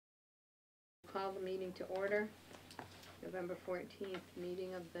call the meeting to order. November 14th,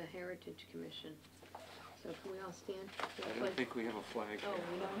 meeting of the Heritage Commission. So can we all stand? I don't think we have a flag Oh, here.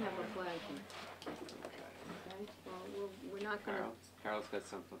 we don't have a flag here. Okay, well, we're not gonna... Carol's got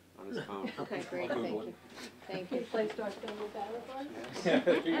something on his phone. Okay, great, thank you. Thank you. Placed our finger ballot Yeah,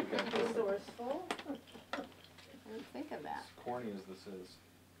 there you go. Resourceful. I didn't think of that. As corny as this is.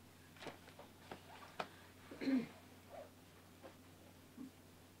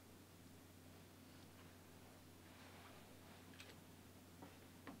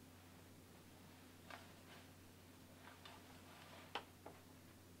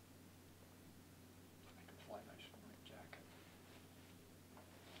 I can fly nice in my jacket.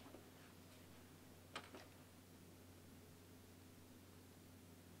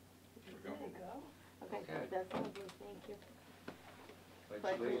 Here we go. There you go. Okay, that's all good, thank you.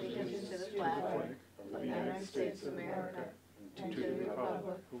 Pledge allegiance to the flag of the United States of America and to the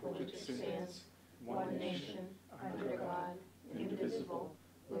republic for which it stands, one nation, under God, indivisible,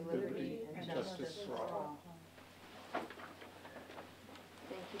 with liberty and justice for all.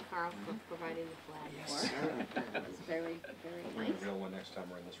 Thank you, Carl, for providing the flag for us. It's very, very Bring nice. the real one next time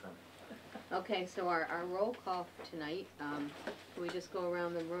we're in this room. Okay, so our roll call for tonight, can we just go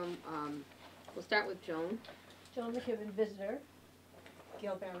around the room? We'll start with Joan. Joan McKibben, visitor.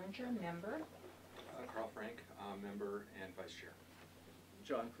 Gail Barringer, member. Carl Frank, member and vice chair.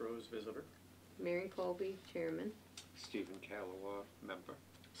 John Cruz, visitor. Marion Colby, chairman. Stephen Callaway, member.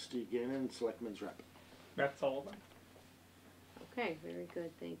 Steve Gannon, Selectman's Rep. Matt Sullivan. Okay, very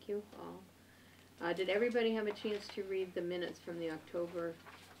good, thank you all. Did everybody have a chance to read the minutes from the October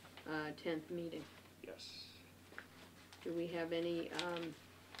 10th meeting? Yes. Do we have any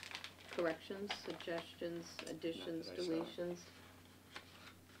corrections, suggestions, additions, Not that I saw. deletions?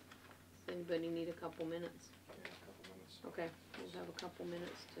 Does anybody need a couple minutes? Yeah, a couple minutes. Okay, we'll have a couple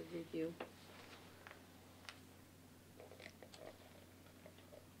minutes to review.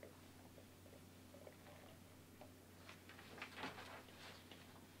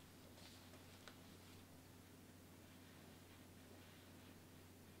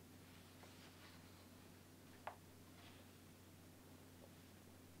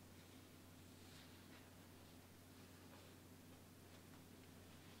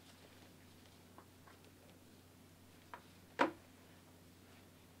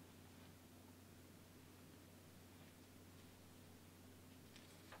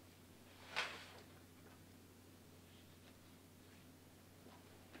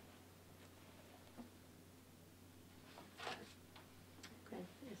 Okay,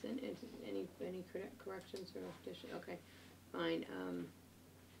 is any corrections or addition? Okay, fine.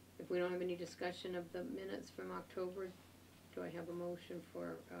 If we don't have any discussion of the minutes from October, do I have a motion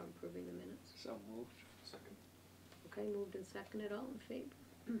for approving the minutes? So moved. Second. Okay, moved and seconded, all in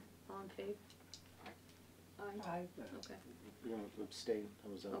favor? All in favor? Aye. Okay, You know, abstain,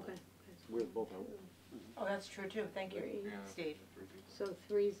 I was out. okay. We're both out. Oh, that's true too, thank you, Three. Yeah, Steve. 3 people. So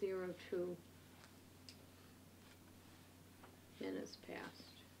 302 minutes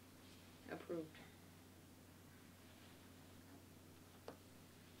passed, approved.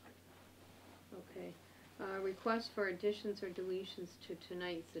 Okay, request for additions or deletions to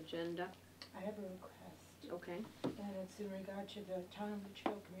tonight's agenda. I have a request, Okay, and it's in regard to the Town of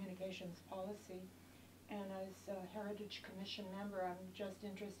Litchfield Communications Policy. And as a Heritage Commission member, I'm just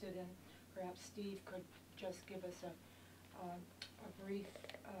interested in, perhaps Steve could just give us a brief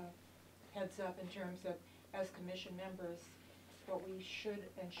heads up in terms of, as commission members, what we should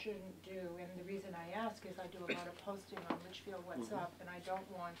and shouldn't do. And the reason I ask is I do a lot of posting on Litchfield What's Up, and I don't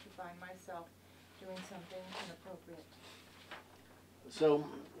want to find myself doing something inappropriate. So,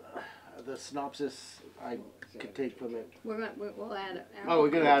 the synopsis I could take from it. we'll add it. Oh, we're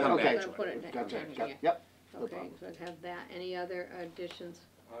gonna add it, We're okay. gonna put it next Gotcha, time, yeah. yep. No Okay, problem. so I'd have that. Any other additions?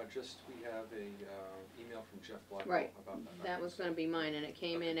 Just, we have a email from Jeff Blackwell Right, about that was gonna be mine, and it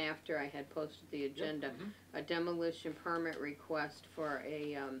came in after I had posted the agenda. A demolition permit request for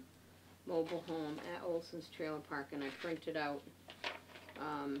a mobile home at Olson's Trailer Park, and I printed out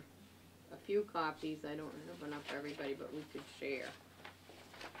a few copies. I don't have enough for everybody, but we could share.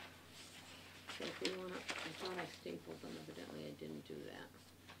 So if you wanna, I thought I stapled them, evidently I didn't do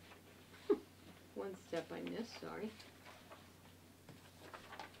that. One step I missed, sorry.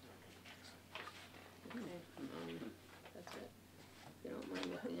 Okay, that's it. If you don't mind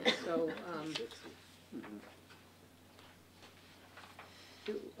looking at it. So,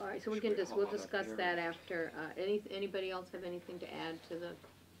 all right, so we can we'll discuss that after. Anybody else have anything to add to the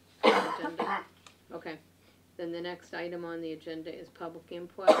agenda? Okay, then the next item on the agenda is public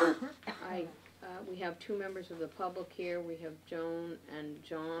input. We have two members of the public here. We have Joan and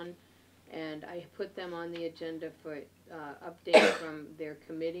John, and I put them on the agenda for, updates from their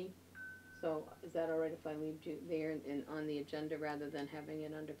committee. So is that all right if I leave you there and on the agenda rather than having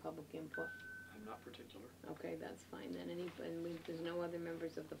it under public input? I'm not particular. Okay, that's fine then, there's no other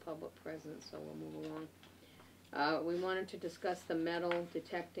members of the public present, so we'll move along. We wanted to discuss the metal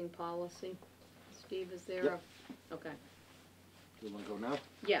detecting policy. Steve, is there Yep. okay, Do you wanna go now?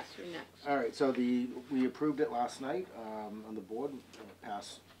 yes, you're next. All right, so we approved it last night, on the board,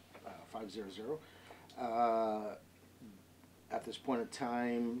 passed, 5-0. At this point in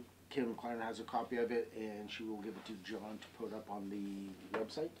time, Kim Klein has a copy of it, and she will give it to John to put up on the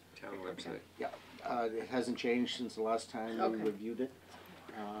website. Town website. Yeah, it hasn't changed since the last time we Okay. reviewed it.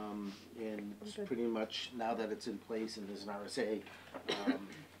 And it's Okay. pretty much, now that it's in place and there's an RSA,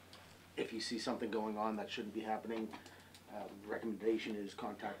 if you see something going on that shouldn't be happening, recommendation is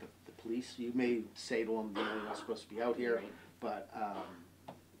contact the police. You may say to them, you're not supposed to be out here, Right. but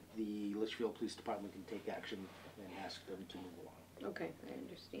the Litchfield Police Department can take action and ask them to move along. Okay, I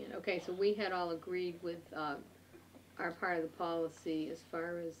understand. Okay, so we had all agreed with, our part of the policy as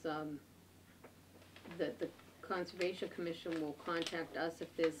far as, that the Conservation Commission will contact us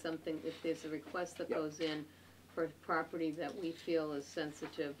if there's something, if there's a request that Yep. goes in for property that we feel is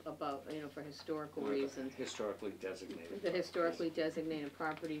sensitive about, for historical reasons. Historically designated. The historically designated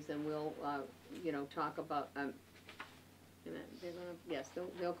properties, and we'll, talk about, and they're gonna, yes,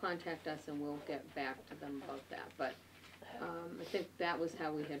 they'll contact us and we'll get back to them about that, but, I think that was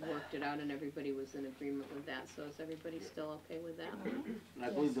how we had worked it out and everybody was in agreement with that, so is everybody still okay with that? And I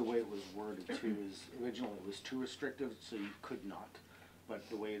believe the way it was worded too is, originally it was too restrictive, so you could not. But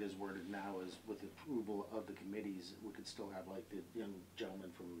the way it is worded now is with the approval of the committees, we could still have like the young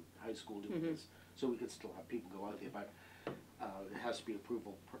gentleman from high school doing this. So we could still have people go out there, but it has to be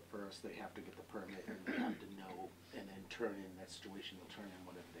approval first, they have to get the permit and they have to know, and then turn in that situation, they'll turn in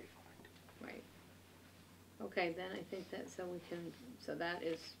whatever they find. Right. Okay, then I think that, so that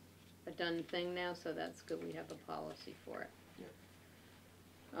is a done thing now, so that's good, we have a policy for it. Yeah.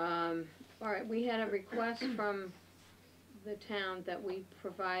 All right, we had a request from the town that we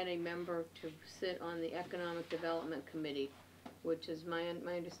provide a member to sit on the Economic Development Committee, which is my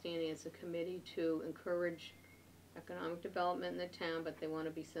understanding is a committee to encourage economic development in the town, but they wanna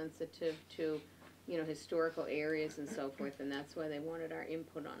be sensitive to, historical areas and so forth, and that's why they wanted our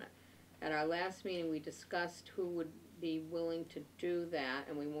input on it. At our last meeting, we discussed who would be willing to do that,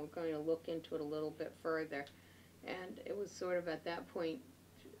 and we were going to look into it a little bit further. And it was sort of at that point,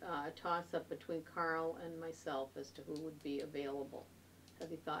 a toss-up between Carl and myself as to who would be available. Have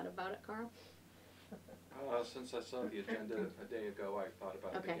you thought about it, Carl? Since I saw the agenda a day ago, I thought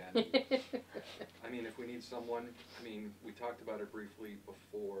about it Okay. again. I mean, if we need someone, we talked about it briefly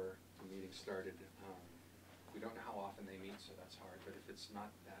before the meeting started. We don't know how often they meet, so that's hard, but if it's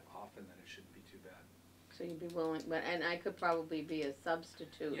not that often, then it shouldn't be too bad. So you'd be willing, and I could probably be a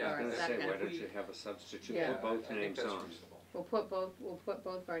substitute Yeah, or I a was gonna say, why second. don't you have a substitute, Yeah. put both I think names that's on? reasonable. We'll put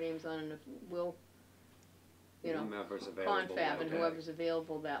both of our names on, and if we'll, Whomever's available confab, that and day. whoever's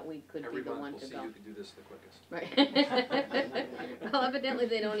available that week could be Every the month one we'll to see go. who can do this the quickest. Right. Well, evidently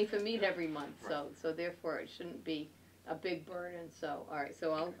they don't even meet every month, so therefore it shouldn't be a big burden, so, all right,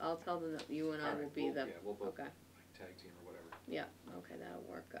 so I'll tell them that you and I All right, will be we'll- the, yeah, we'll both okay, tag team or whatever. yeah, okay, that'll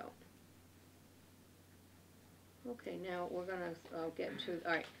work out. Okay, now we're gonna, get to,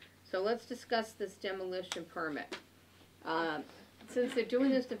 all right, so let's discuss this demolition permit. Since they're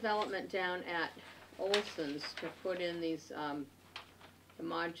doing this development down at Olson's to put in these, the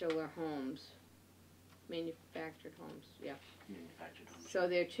modular homes, manufactured homes, yeah. Manufactured homes. So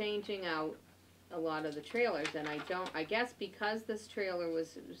they're changing out a lot of the trailers, and I guess because this trailer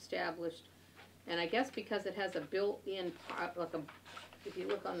was established, and I guess because it has a built-in part, if you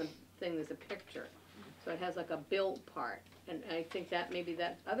look on the thing, there's a picture. So it has like a built part, and I think that maybe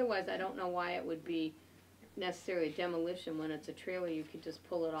that, otherwise I don't know why it would be necessarily demolition when it's a trailer, you could just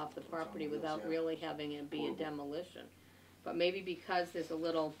pull it off the property without really having it be a demolition. But maybe because there's a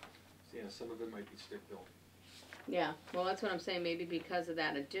little, Yeah, some of it might be stick-built. yeah, well, that's what I'm saying, maybe because of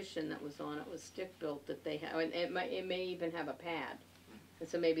that addition that was on it was stick-built that they have, and it may even have a pad. And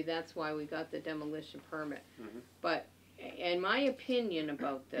so maybe that's why we got the demolition permit. Mhm. But, in my opinion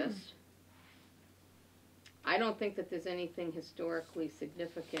about this, I don't think that there's anything historically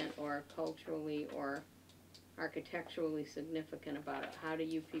significant or culturally or architecturally significant about it. How do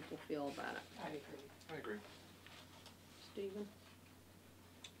you people feel about it? I agree. Stephen?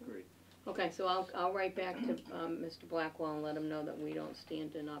 Agreed. Okay, so I'll write back to, Mr. Blackwell and let him know that we don't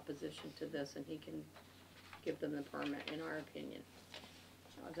stand in opposition to this and he can give them the permit, in our opinion.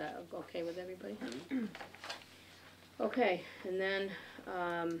 Is that okay with everybody? Okay, and then,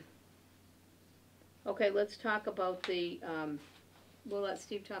 Okay, let's talk about the, we'll let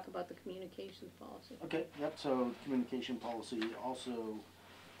Steve talk about the communications policy. Okay, yep, so communication policy also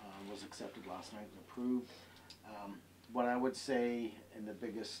was accepted last night and approved. What I would say, and the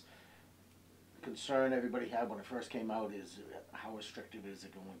biggest concern everybody had when it first came out is how restrictive is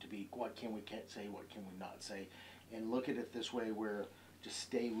it going to be? What can we can't say, what can we not say? And look at it this way, where just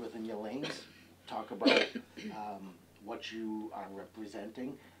stay within your lanes, talk about what you are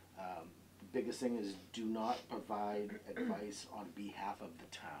representing. Biggest thing is do not provide advice on behalf of the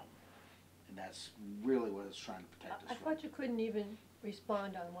town. And that's really what it's trying to protect us I from. thought you couldn't even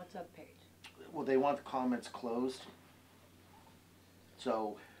respond on what's up page. Well, they want the comments closed.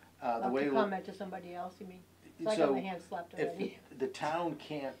 So, the Not way. to comment to somebody else, you mean? So I got So, my hand slapped if already. the town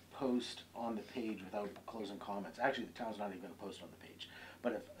can't post on the page without closing comments, actually, the town's not even gonna post on the page.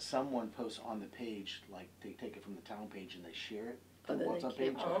 But if someone posts on the page, like they take it from the town page and they share it to Oh, the then WhatsApp they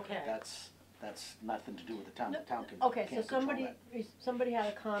page, can't- Oh, okay. that's nothing to do with the town. The No, town can, Okay, so can't control somebody, that. somebody had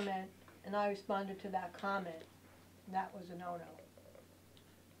a comment, and I responded to that comment, that was a no-no.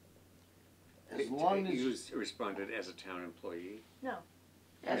 As long as. You responded as a town employee. No,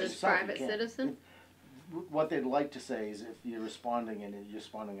 As a yourself, you private can't. citizen? What they'd like to say is if you're responding and you're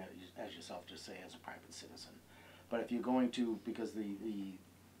responding as yourself, just say as a private citizen. But if you're going to, because the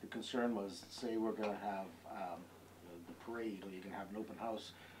concern was, say we're gonna have, the parade, or you're gonna have an open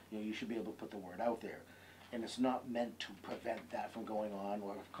house, you should be able to put the word out there. And it's not meant to prevent that from going on,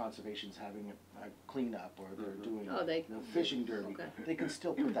 or if conservation's having a cleanup, or they're doing, Oh, they- fishing derby, okay. they can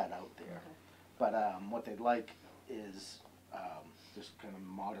still put that out there. Okay. But, what they'd like is, just kind of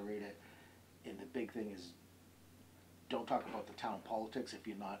moderate it. And the big thing is, don't talk about the town politics if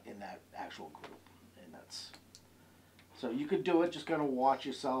you're not in that actual group, and that's, so you could do it, just kind of watch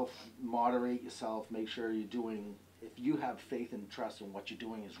yourself, moderate yourself, make sure you're doing, if you have faith and trust in what you're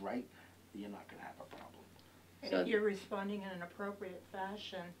doing is right, you're not gonna have a problem. And So- if you're responding in an appropriate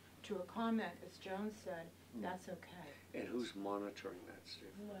fashion to a comment, as Joan said, that's okay. And who's monitoring that, Steve?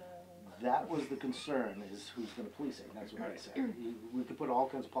 That was the concern, is who's gonna police it, and that's what I Right. said. We could put all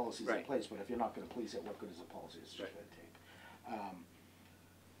kinds of policies in Right. place, but if you're not gonna police it, what good is a policy, it's just Right. red tape.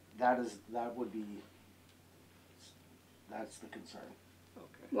 That would be, that's the concern.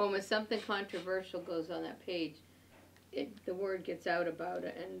 Okay. Well, when something controversial goes on that page, the word gets out about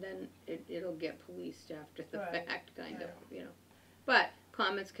it, and then it'll get policed after the Right. fact, kind of, you know. But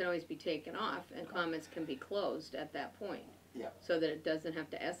comments can always be taken off, and comments can be closed at that point. Yeah. So that it doesn't have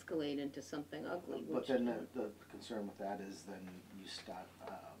to escalate into something ugly, But which, then the concern with that is then you start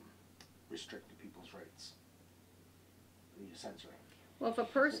restricting people's rights. You're censoring. well, if a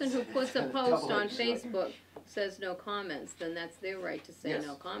person who It's- puts a it's post on double-edged sword. Facebook says no comments, then that's their right to say Yes,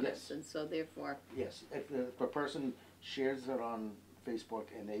 no comments, yes. and so therefore, Yes, if a person shares it on Facebook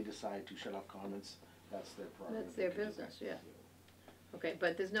and they decide to shut off comments, that's their prerogative. That's their They can do business, that. yeah. okay,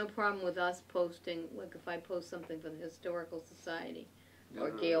 but there's no problem with us posting, like if I post something for the Historical Society, No, or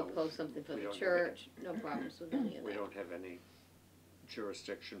no, Gail no. posts something for We the don't have church, no problems with any of We that. don't have any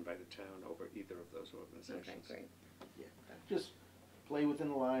jurisdiction by the town over either of those Okay, organizations. great. Just play within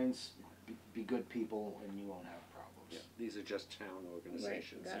the lines, be good people, and you won't have problems. Yeah, these are just town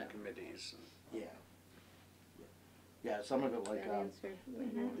organizations got and it. committees. Yeah. Yeah, some of it like, That answered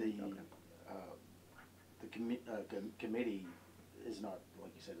what you wanted? the, Okay. committee is not,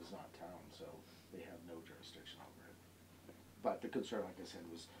 like you said, is not town, so they have no jurisdiction over it. But the concern, like I said,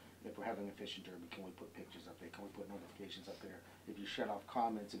 was if we're having a fishing derby, can we put pictures up there, can we put notifications up there? If you shut off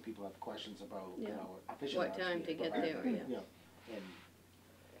comments and people have questions about, Yeah. a fishing What lodge, time yeah, to get but- there, yeah. And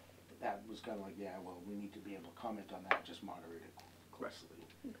that was kinda like, yeah, well, we need to be able to comment on that, just moderate it closely.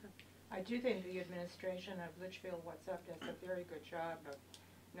 I do think the administration of Litchfield What's Up does a very good job of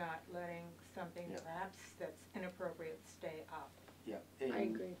not letting something Yeah. perhaps that's inappropriate stay up. Yeah. I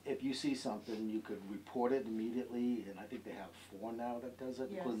and agree. If you see something, you could report it immediately, and I think they have 4 now that does it,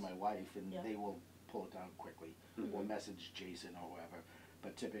 including Yes. my wife, and Yeah. they will pull it down quickly, or message Jason or whoever.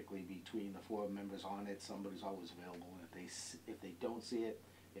 But typically, between the 4 members on it, somebody's always available, and if they don't see it,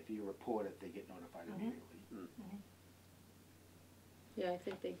 if you report it, they get notified immediately. Yeah, I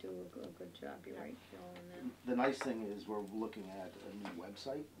think they do a good job, you're right, Joel, on that. The nice thing is, we're looking at a new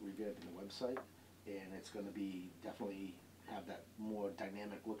website, revamping the website, and it's gonna be, definitely have that more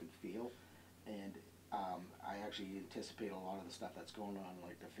dynamic look and feel. And, I actually anticipate a lot of the stuff that's going on,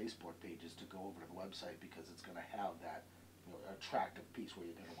 like the Facebook pages, to go over to the website, because it's gonna have that, attractive piece where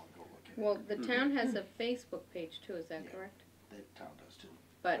you're gonna wanna go look at it. Well, the town has a Facebook page too, is that Yeah. correct? The town does too.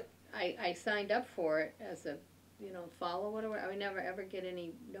 But I signed up for it as a follow it or whatever? I never ever get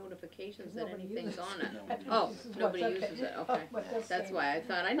any notifications that Nobody anything's uses on it. it. Nobody Oh, This is nobody what's up uses there. it, okay. What they're That's saying. why I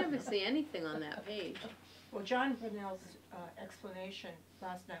thought, I never see anything on that page. Well, John Brunel's explanation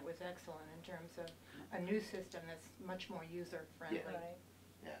last night was excellent in terms of a new system that's much more user-friendly.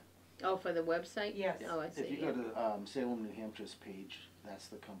 Yeah. Right. Oh, for the website? Yes. Oh, I see, If you yeah. go to Salem, New Hampshire's page, that's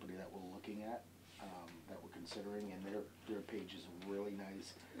the company that we're looking at, that we're considering, and their page is really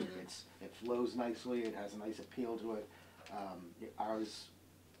nice. It flows nicely, it has a nice appeal to it. Ours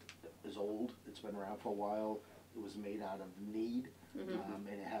is old, it's been around for a while, it was made out of need, and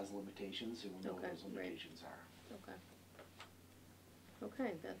it has limitations, and we know what Okay, those right. limitations are. Okay.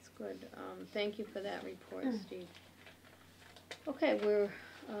 Okay, that's good. Thank you for that report, Steve. Okay, we're,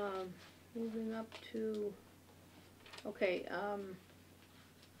 moving up to, okay,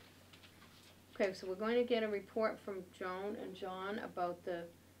 so we're going to get a report from Joan and John about the,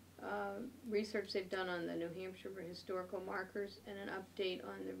 research they've done on the New Hampshire historical markers and an update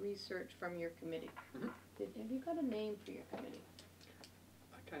on the research from your committee. Have you got a name for your committee?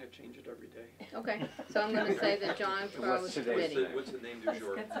 I kind of change it every day. Okay, so I'm gonna say the John Crow's What's today's committee. date? What's the name du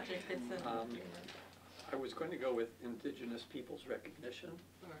jour? I was going to go with Indigenous Peoples Recognition,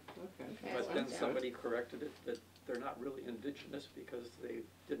 Okay, I but like then that. somebody corrected it that they're not really indigenous because they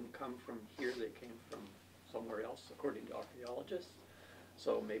didn't come from here, they came from somewhere else, according to archaeologists.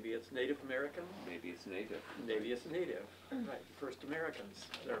 So maybe it's Native American, Maybe it's native. maybe it's Native, right, First Americans,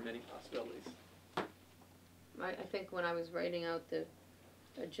 there are many possibilities. I think when I was writing out the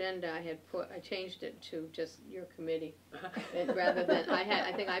agenda, I changed it to just your committee. Rather than,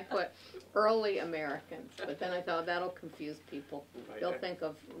 I think I put early Americans, but then I thought that'll confuse people. Right, They'll think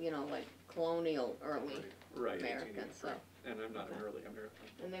of, like colonial early Right, Americans, so. and I'm not an early American.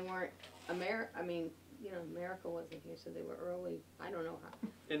 And they weren't America wasn't here, so they were early, I don't know how,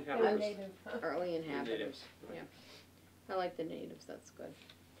 They were Inhabitants. native. early inhabitants. Natives, right. Yeah. I like the natives, that's good.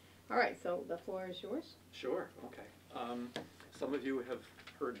 All right, so the floor is yours. Sure, okay. Some of you have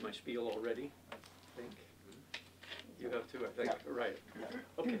heard my spiel already, I think. You have too, I think, right.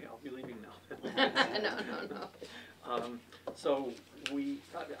 Okay, I'll be leaving now. No. So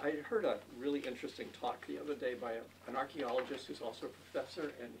I heard a really interesting talk the other day by an archaeologist who's also a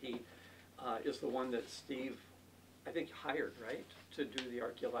professor, and he is the one that Steve, I think, hired, right, to do the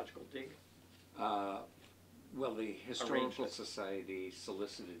archaeological dig? Well, the Historical it. Society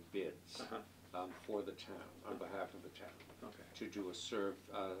solicited bids for the town, on behalf of the town, Okay. to do a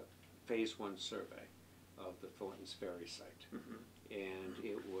phase one survey of the Thornton's Ferry site. And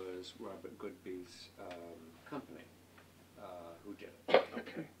it was Robert Goodby's company who did it.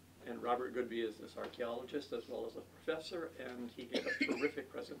 Okay. And Robert Goodby is this archaeologist as well as a professor, and he gave a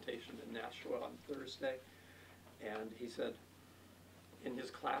terrific presentation in Nashua on Thursday. And he said, in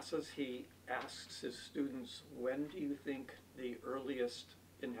his classes, he asks his students, when do you think the earliest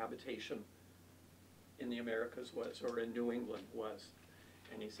inhabitation in the Americas was, or in New England was?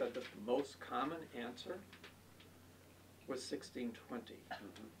 And he said that the most common answer was 1620.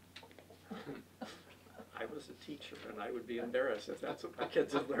 I was a teacher, and I would be embarrassed if that's what my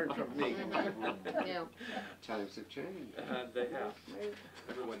kids had learned from me. Yeah. Times have changed. They have.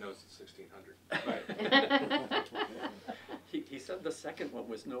 Everyone knows it's 1600. Right. He said the second one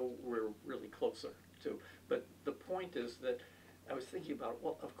was nowhere really closer to, but the point is that I was thinking about,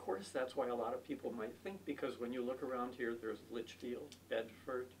 well, of course that's why a lot of people might think, because when you look around here, there's Litchfield,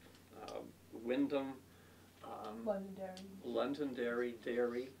 Bedford, Wyndham, Londonderry,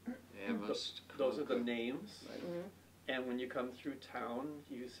 Derry. Amherst, Those are the Concord. names. Right. And when you come through town,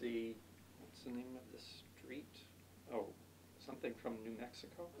 you see, what's the name of the street? Oh, something from New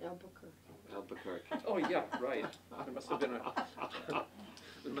Mexico? Albuquerque. Oh, yeah, right. There must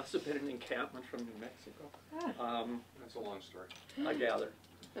have been an encampment from New Mexico. That's a long story. I gather.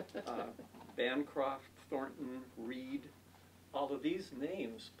 Bancroft, Thornton, Reed, all of these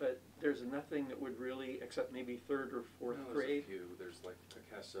names, but there's nothing that would really, except maybe third or fourth grade. There's a few. There's like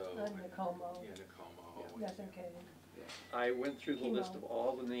Picasso. Nicomo. Yeah, Nicomo. Nothing came. I went through the list Chemo. of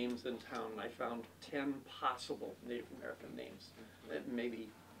all the names in town, and I found 10 possible Native American names. Maybe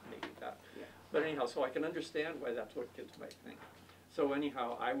that. Yeah. But anyhow, so I can understand why that's what kids might think. So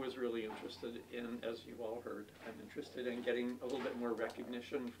anyhow, I was really interested in, as you all heard, I'm interested in getting a little bit more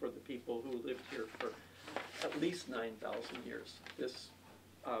recognition for the people who lived here for at least 9,000 years. This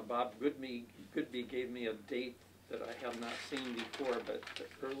Bob Goodby gave me a date that I have not seen before, but the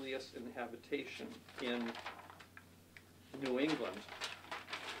earliest inhabitation in New England.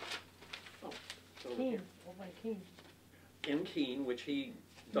 Oh, it's over Keene, here. over in Keene. In Keene, which he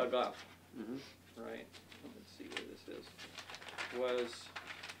dug up, Mhm. right? Let's see where this is. Was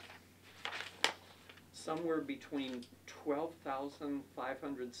somewhere between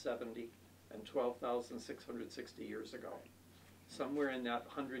 12,570 and 12,660 years ago. Somewhere in that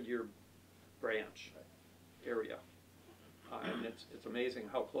 100-year branch area. And it's amazing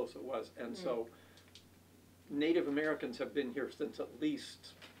how close it was. And so Native Americans have been here since at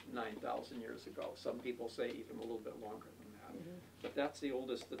least 9,000 years ago. Some people say even a little bit longer than that. But that's the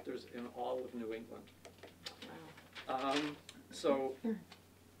oldest that there's in all of New England. Wow. So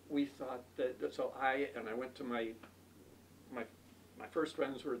we thought that, so I went to my first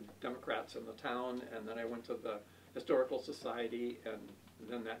friends were Democrats in the town, and then I went to the Historical Society, and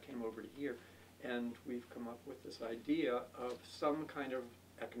then that came over to here. And we've come up with this idea of some kind of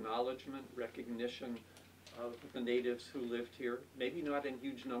acknowledgement, recognition of the natives who lived here, maybe not in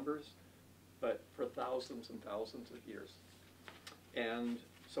huge numbers, but for thousands and thousands of years. And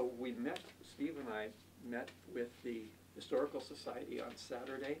so we met, Steve and I met with the Historical Society on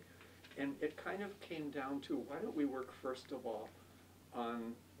Saturday, and it kind of came down to, why don't we work first of all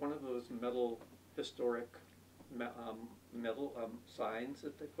on one of those metal historic metal signs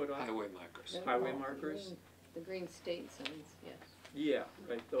that they put on? Highway markers. Highway markers. The green state signs, yes. Yeah,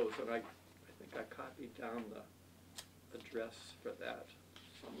 right, those, and I think I copied down the address for that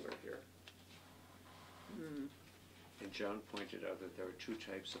somewhere here. And John pointed out that there are two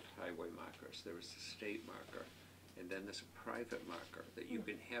types of highway markers. There is the state marker, and then there's a private marker that you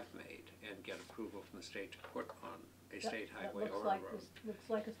can have made and get approval from the state to put on a state highway or a road. Looks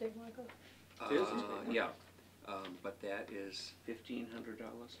like a state marker? It is a state marker. Yeah, but that is $1,500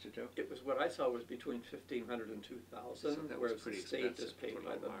 to do. It was, what I saw was between 1,500 and 2,000, So that was whereas pretty the state is expensive to paid put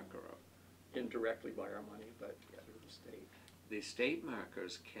by a the, marker up. indirectly by our money, but through the state. The state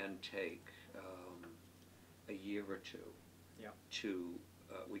markers can take a year or two to,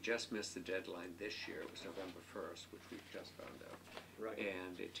 we just missed the deadline this year, it was November 1st, which we've just found out. Right.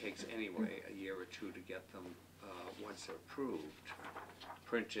 And it takes anyway a year or two to get them, once they're approved,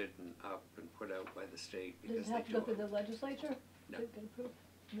 printed and up and put out by the state, Does because it they have to do go through the them. legislature? No. To get approved?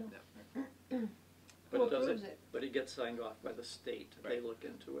 No. But Who it doesn't, approves it? but it gets signed off by the state, they Right. look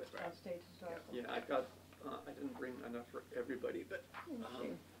into it. Right. Our state historical. Yeah, I've got, I didn't bring enough for everybody, but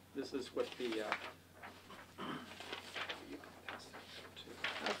Okay. this is what the, you can pass that down too.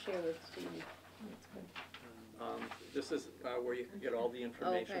 I'll share with Steve. That's good. This is where you can get all the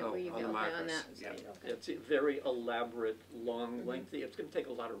information. Okay, where you on get the okay, on markers, that yeah. site, okay. It's a very elaborate, long, lengthy, it's gonna take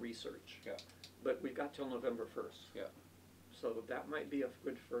a lot of research. Yeah. But we've got till November 1st. Yeah. So that might be a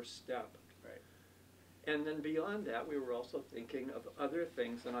good first step. Right. And then beyond that, we were also thinking of other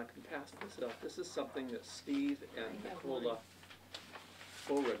things, and I can pass this up. This is something that Steve and I have Nicola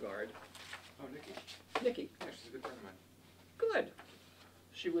Beauregard, Oh, Nikki? Nikki, Yeah, she's a good friend of mine. good.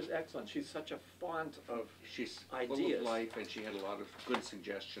 She was excellent. She's such a font of She's full of ideas. life, and she had a lot of good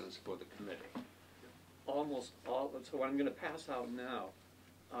suggestions for the committee. almost all, so what I'm gonna pass out now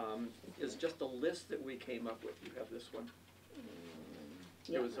is just a list that we came up with. You have this one.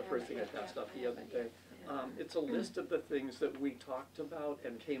 It was the first thing I passed out the other day. It's a list of the things that we talked about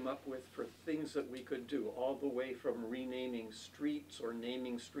and came up with for things that we could do, all the way from renaming streets or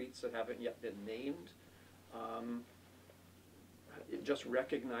naming streets that haven't yet been named. Just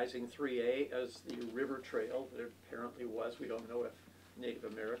recognizing 3A as the river trail that it apparently was. We don't know if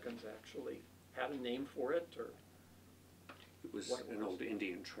Native Americans actually had a name for it, or It was What it an was. old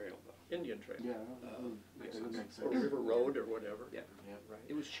Indian trail, though. Indian trail. Yeah, makes that would sense. make Or sense. River Road, or whatever. Yeah. Right.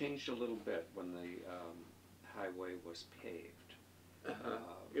 It was changed a little bit when the highway was paved.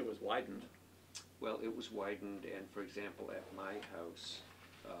 It was widened. Well, it was widened, and for example, at my house,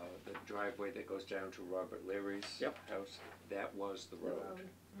 the driveway that goes down to Robert Leary's Yep. house, that was the road.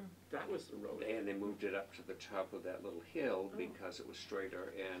 That was the road. And they moved it up to the top of that little hill Oh. because it was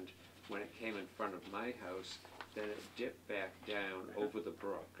straighter, and when it came in front of my house, then it dipped back down over the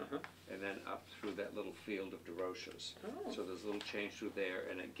brook, Uh-huh. and then up through that little field of DeRoches. Oh. So there's a little change through there,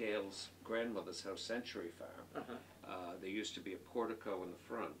 and at Gail's grandmother's house, Century Farm, Uh-huh. there used to be a portico in the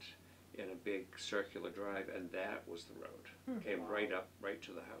front in a big circular drive, and that was the road. Came right up, right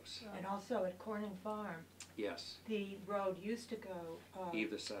to the house. And also at Corning Farm, Yes, the road used to go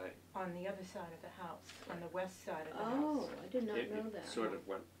either side. on the other side of the house, on the west side of the Oh, house. I did not It know that. sort of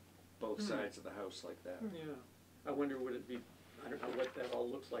went both sides of the house like that. Yeah. I wonder, would it be, I don't know what that all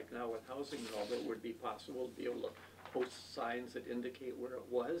looks like now with housing and all, but would it be possible to be able to post signs that indicate where it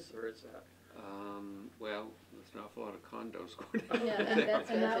was, or is that? Well, there's an awful lot of condos going on. Yeah, there. that's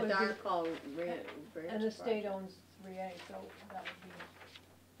And that a would be- dark hall ranch. And the state owns 3A, so that would be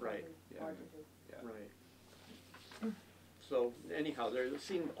Right. probably hard to do. Yeah. Right. So anyhow, there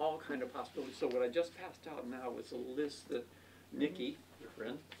seemed all kind of possibilities. So what I just passed out now is a list that Nikki, your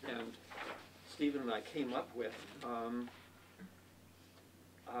friend, and Stephen and I came up with,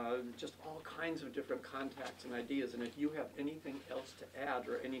 just all kinds of different contacts and ideas, and if you have anything else to add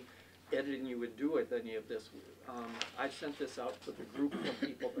or any editing you would do with any of this, I've sent this out to the group of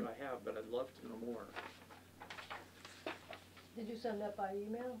people that I have, but I'd love to know more. Did you send that by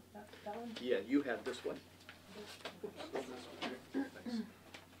email, that one? Yeah, you had this one. Thanks.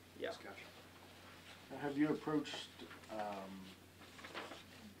 Yeah. Discussion. Have you approached, the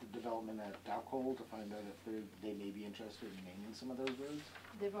development at Dowcole to find out if they may be interested in naming some of those roads?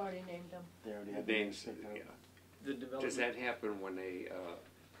 They've already named them. They already The have names, picked out? yeah. The development. Does that happen when a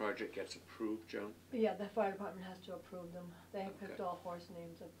project gets approved, Joan? Yeah, the fire department has to approve them. They have picked Okay. all horse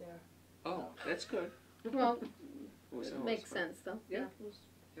names up there. Oh, that's good. Well, Was it always makes fun. sense though. Yeah.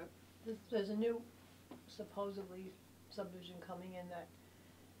 Yeah. There's a new supposedly subdivision coming in that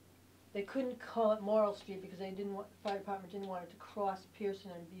they couldn't call it Morrill Street because they didn't want, the fire department didn't want it to cross Pearson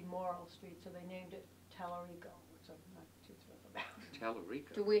and be Morrill Street, so they named it Tallarico, which I'm not too thrilled about.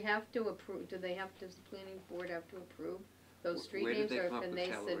 Tallarico. Do we have to approve, does the planning board have to approve those street Where did names, they or come up can with they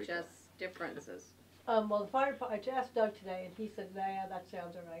Tallarico? suggest differences? Well, the fire department, I asked Doug today, and he said, yeah, that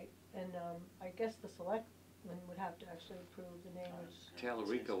sounds all right, and, I guess the selectmen would have to actually approve the name, which,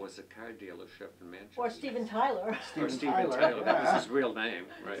 Tallarico was a car dealership in Manchester. or Stephen Tyler. Or Stephen Stephen Tyler, Tyler, that yeah. was his real name,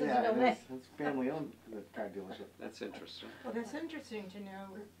 right? This is Yeah, no it way. is. It's family owned, the car dealership. That's interesting. Well, that's interesting to know,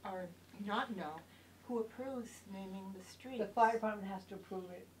 or not know, who approves naming the streets. The fire department has to approve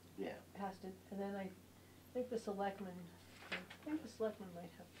it, Yeah. has to, and then I think the selectmen might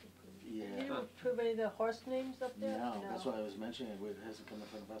have to approve it. Yeah. Did you approve any of the horse names up there? No, that's what I was mentioning, it hasn't come in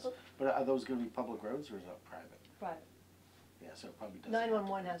front of us. Oh. But are those gonna be public roads or is that private? Right, Yeah, so it probably doesn't.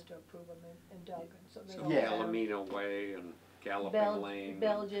 911 has to approve them, and Doug, and so they So all Yeah. have Alameda Way and Galloping Lane.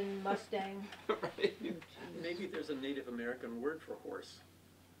 Belgian Mustang, Right. Maybe there's a Native American word for horse.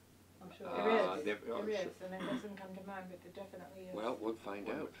 I'm sure Uh, there is. there- oh, There is, sure. and it doesn't come to mind, but it definitely is. Well, we'll find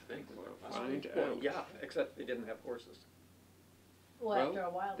One out. would think that We'll there must find be. Well, out. yeah, except they didn't have horses. Well, after a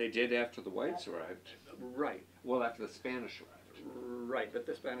while. They did after the whites arrived. Right, Well, after the Spanish arrived. right, but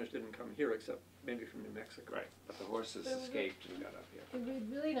the Spanish didn't come here except maybe from New Mexico. Right, but the horses But it was- escaped and got up here. It'd be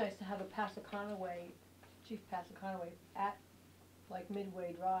really nice to have a Passaconaway, Chief Passaconaway, at like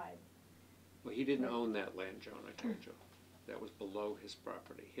Midway Drive. Well, he didn't own that land, Joan, I told you. That was below his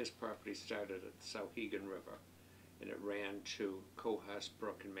property. His property started at the Sauhegan River, and it ran to Cohas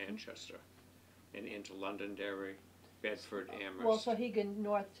Brook in Manchester, and into Londonderry, Bedford, Amherst. Well, so he go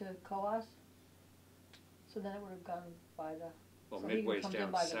north to Coas? So then it would have gone by the, Well, so Hegan Midway's comes in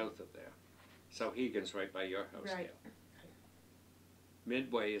down by the- south of there. Sauhegan's right by your house, Right. Gail.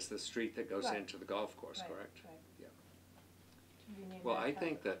 Midway is the street that goes Right. into the golf course, right, correct? right. Yeah. Should be named Well, I after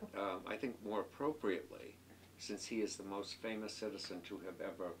think him. that, I think more appropriately, since he is the most famous citizen to have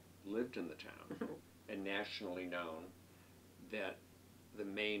ever lived in the town, and nationally known, that the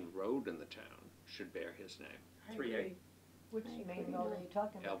main road in the town should bear his name, I 3A. agree. Which main road are you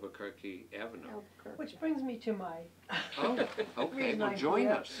talking about? Albuquerque Avenue. Which brings me to my, Oh, okay, Reason well, I'm join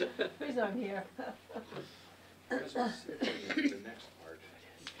here. us. reason I'm here. Here's what's the next part.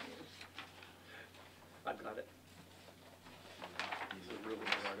 I've got it. It's a really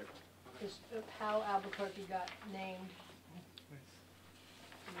good article. Is how Albuquerque got named.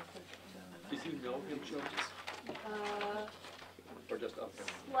 Did you know him, Joe? Or just up there?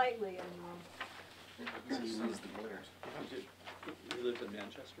 Slightly, So you lose the voters. You did. He lived in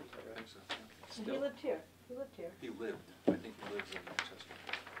Manchester, is that I right? think so, yeah. he Still. lived here, he lived here. He lived, I think he lives in Manchester.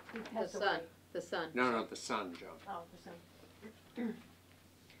 He The passed son, away. the son. No, the son, Joan. Oh, the son. And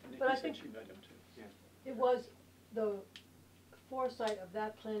But I he said think- she met him too. It was the foresight of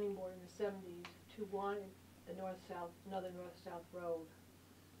that planning board in the 70s to want a north-south, another north-south road,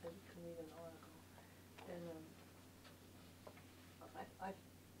 as you can read in the article. And I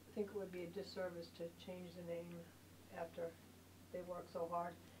think it would be a disservice to change the name after they worked so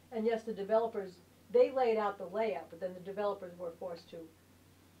hard. And yes, the developers, they laid out the layout, but then the developers were forced to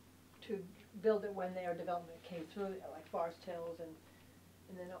build it when their development came through, like Forest Hills and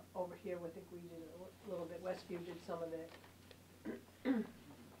then over here, I think we did a little bit, Westview did some of it.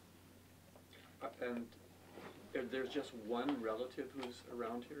 And there's just one relative who's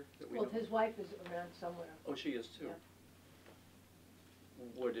around here that we Well, know? his wife is around somewhere. Oh, she is too? Yeah.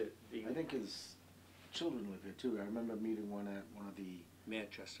 Would it be? I think his children live here too. I remember meeting one at one of the,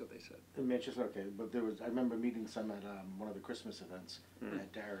 Manchester, they said. in Manchester, okay, but I remember meeting some at, one of the Christmas events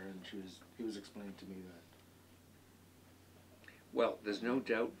at Dara, and he was explaining to me that. Well, there's no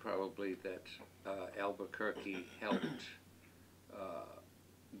doubt probably that Albuquerque helped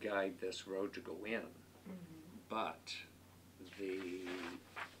guide this road to go in, but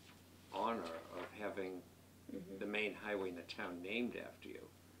honor of having the main highway in the town named after you,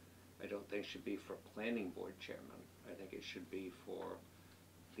 I don't think should be for planning board chairman. I think it should be for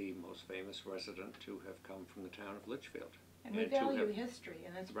the most famous resident to have come from the town of Litchfield. And we to value have- history,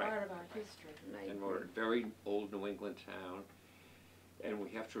 and that's Right. part of our history. And I And we're a agree. very old New England town, and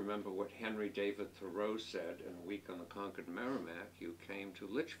we have to remember what Henry David Thoreau said in A Week on the Concord Merrimack. You came to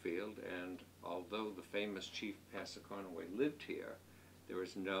Litchfield, and although the famous Chief Passaconaway lived here, there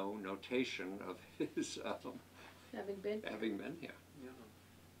is no notation of his Having been, having been here. Yeah.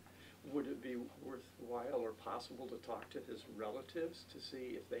 Would it be worthwhile or possible to talk to his relatives to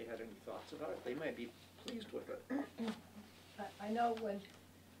see if they had any thoughts about it? They might be pleased with it. I know when,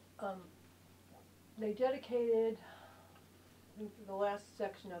 they dedicated, I think the last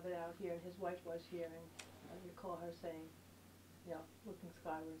section of it out here, and his wife was here, and I recall her saying, you know, looking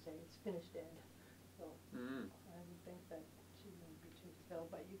skyward and saying, it's finished, Ed. So, I would think that she wouldn't be too thrilled,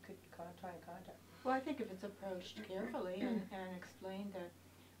 but you could try and contact her. Well, I think if it's approached carefully and explained that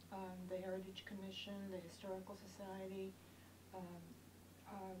the Heritage Commission, the Historical Society,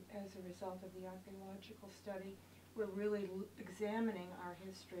 as a result of the archaeological study, we're really examining our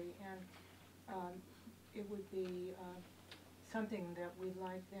history, and it would be something that we'd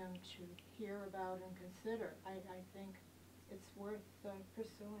like them to hear about and consider. I think it's worth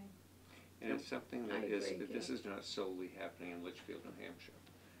pursuing. And it's something that I is, agree, this yeah. is not solely happening in Litchfield, New Hampshire.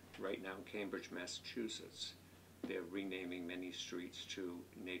 Right now in Cambridge, Massachusetts, they're renaming many streets to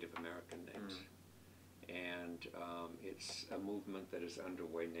Native American names. And it's a movement that is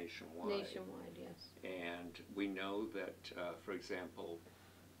underway nationwide. nationwide, yes. And we know that, for example,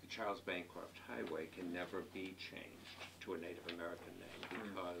 the Charles Bancroft Highway can never be changed to a Native American name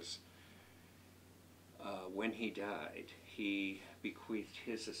because when he died, he bequeathed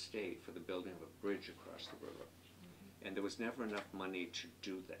his estate for the building of a bridge across the river. And there was never enough money to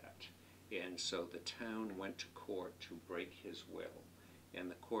do that. And so the town went to court to break his will. And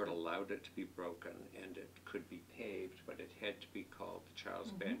the court allowed it to be broken, and it could be paved, but it had to be called the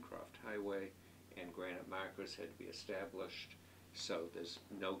Charles Bancroft Highway, and granite markers had to be established, so there's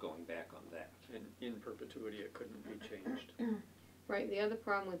no going back on that. And in perpetuity, it couldn't be changed. Right, the other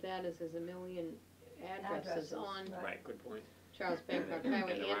problem with that is there's a million addresses on Right. Good point. Charles Bancroft And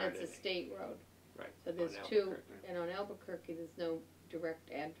Highway, there and aren't it's a any. state road. Right. So there's on two, Albuquerque. and on Albuquerque, there's no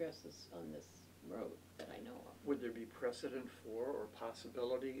direct addresses on this road that I know of. Would there be precedent for or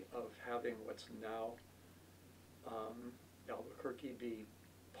possibility of having what's now Albuquerque be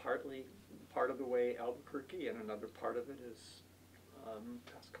part of the way Albuquerque and another part of it is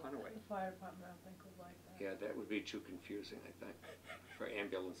Passaconaway? The fire department, I think, would like that. Yeah, that would be too confusing, I think, for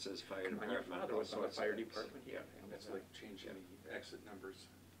ambulances, fire Come on, your department, father all was on the sorts of fire things. department. Yeah, That's like changing the exit numbers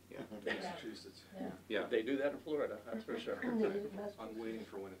yeah. in Massachusetts. Yeah. They do that in Florida, that's for sure. They didn't mess I'm with waiting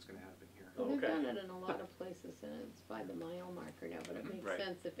for when it's gonna happen here. Well, they've Okay. done it in a lot of places, and it's by the mile marker now, but it makes Right.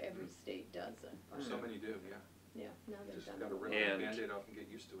 sense if every state does it. So many do, yeah. Yeah, now they've Just done gotta it. rip the And- Band-Aid off and get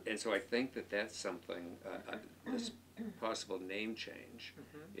used to it. And so I think that that's something, this possible name change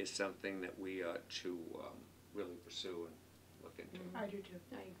is something that we ought to really pursue and look into. I do too.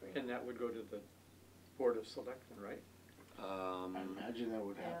 I agree. And that would go to the Board of Selectmen, right? I imagine that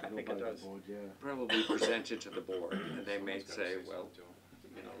would have Yeah. to I go think by it the does. board, yeah. Probably presented to the board, and they may Someone's gotta say, say well, something to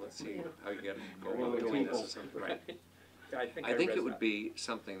 'em. you know, let's see how you get, go Well, about the doing this people- or something, right? Yeah, I think I think read it would that. be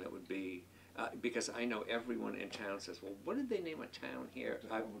something that would be, because I know everyone in town says, well, what did they name a town here?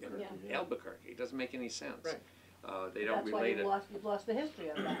 Albuquerque, yeah. Albuquerque, it doesn't make any sense. Right. They don't That's why relate it. you've lost the history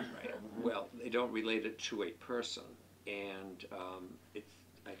of that. Right. Well, they don't relate it to a person, and it's,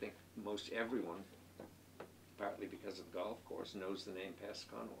 I think most everyone, partly because of the golf course, knows the name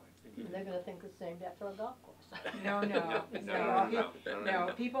Passaconaway. And they're gonna think it's named after a golf course. No, No,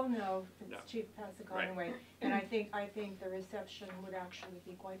 no, people know No. it's Chief Passaconaway, and I think the reception would actually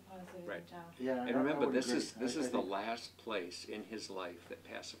be quite positive in Right. town. Yeah, And I remember, would this agree. is, this I is the think- last place in his life that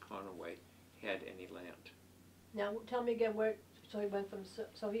Passaconaway had any land. Now, tell me again where, so he went from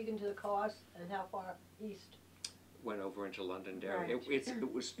Sohegan to the coast, and how far east? Went over into Londonderry. Right.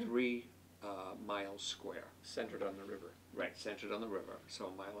 It was 3 miles square. Centered on the river. Right, centered on the river, so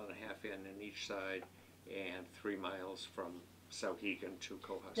a mile and a half in each side, and 3 miles from Sohegan to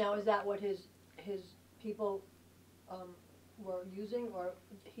Cohasset. Now, is that what his people, were using, or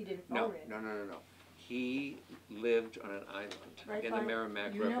he didn't No, own it? no. He lived on an island Right in the by-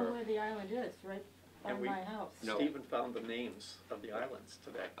 Merrimack You know River. where the island is, right by And we- my house. No. Stephen found the names of the islands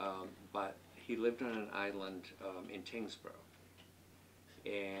today. But he lived on an island in Tingsboro.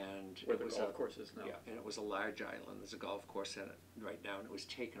 And Where it the was golf a, course is now. yeah, and it was a large island. There's a golf course in it right now, and it was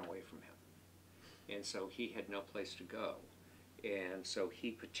taken away from him. And so he had no place to go. And so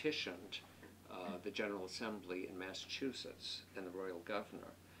he petitioned the General Assembly in Massachusetts and the Royal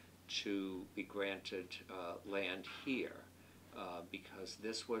Governor to be granted land here because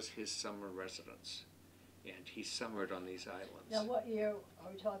this was his summer residence. And he summered on these islands. Now, what year are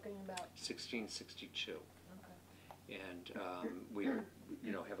we talking about? 1662. Okay. And we,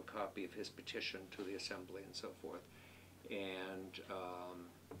 have a copy of his petition to the Assembly and so forth. And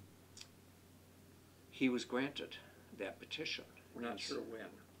he was granted that petition. We're not sure when.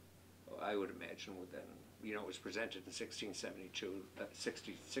 I would imagine within, it was presented in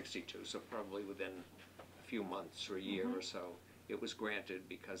 1662, so probably within a few months or a year or so, it was granted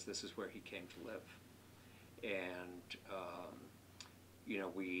because this is where he came to live. And,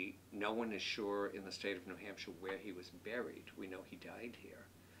 no one is sure in the state of New Hampshire where he was buried. We know he died here,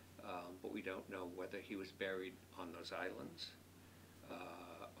 but we don't know whether he was buried on those islands,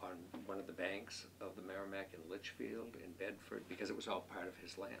 on one of the banks of the Merrimack in Litchfield, in Bedford, because it was all part of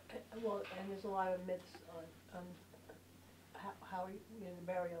his land. Well, and there's a lot of myths on how the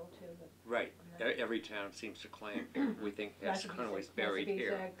burial too. Right. Every town seems to claim, we think Passaconaway's buried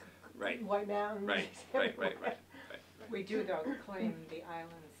here. Right. White Mountains. Right. We do though claim the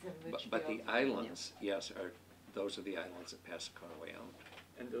islands in Litchfield. But the islands, yes, those are the islands that Passaconaway owned.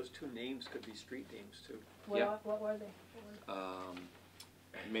 And those two names could be street names too. What were they?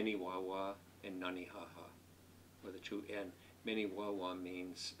 Minnewawa and Nanihaha were the two, and Minnewawa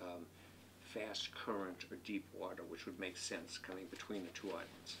means fast current or deep water, which would make sense coming between the two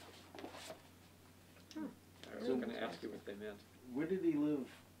islands. I was going to ask you what they meant. Where did he live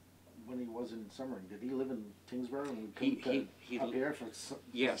when he wasn't summering? Did he live in Tingsboro and He up here for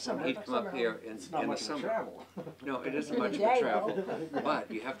yes, summer? he'd come up here in It's not the much of a summer. travel. No, it isn't In the much of day, a travel, though.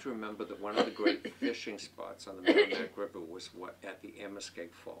 but you have to remember that one of the great fishing spots on the Merrimack River was at the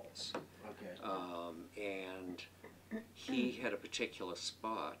Amoskeag Falls. Okay. And he had a particular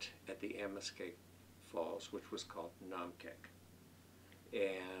spot at the Amoskeag Falls, which was called Namkek.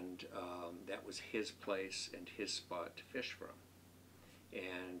 And that was his place and his spot to fish from.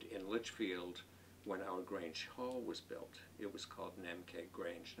 And in Litchfield, when our Grange Hall was built, it was called Namkeg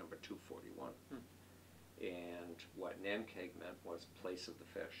Grange number 241. And what Namkeg meant was place of the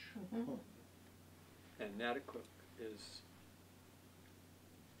fish. And Natticook is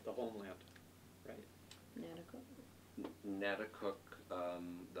the homeland, right? Natticook,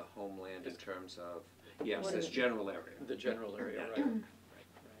 the homeland in terms of, yes, this general area. The general area, right. Right.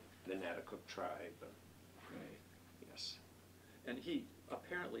 The Natticook tribe. Yes. And he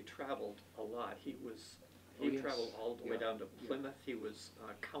apparently traveled a lot. He Oh, yes. traveled all the way Yeah. down to Plymouth. He was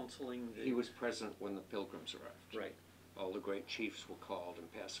counseling the... He was present when the Pilgrims arrived. Right. All the great chiefs were called,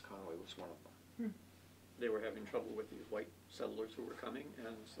 and Passaconaway was one of them. They were having trouble with these white settlers who were coming,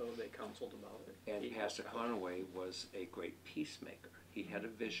 and so they counseled about it. And He- Passaconaway was a great peacemaker. He had a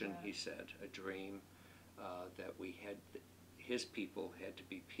vision, he said, a dream, that his people had to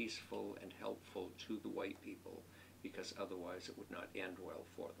be peaceful and helpful to the white people, because otherwise it would not end well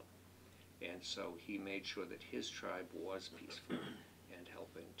for them. And so he made sure that his tribe was peaceful and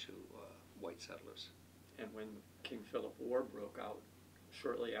helping to white settlers. And when King Philip War broke out,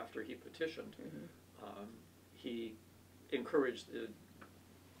 shortly after he petitioned, he encouraged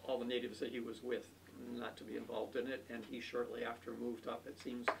all the natives that he was with not to be involved in it, and he shortly after moved up, it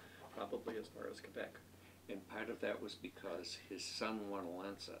seems, probably as far as Quebec. And part of that was because his son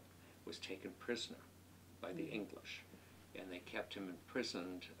Wanalancet was taken prisoner by the English, and they kept him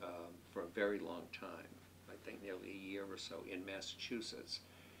imprisoned for a very long time, I think nearly a year or so, in Massachusetts.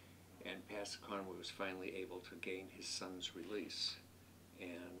 And Passaconaway was finally able to gain his son's release,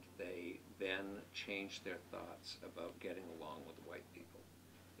 and they then changed their thoughts about getting along with the white people,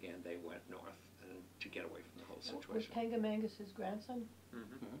 and they went north to get away from the whole Was situation. Pangamangus his grandson?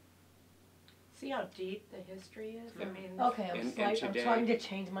 See how deep the history is? I mean, Okay, And I'm today- trying to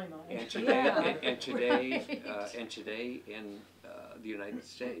change my mind. And today, Yeah. and today, Right. and today in the United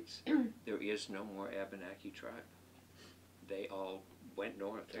States, there is no more Abenaki tribe. They all went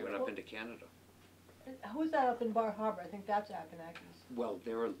north. They went up into Canada. Who's that up in Bar Harbor? I think that's Abenakis. Well,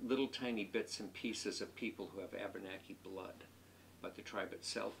 there are little tiny bits and pieces of people who have Abenaki blood, but the tribe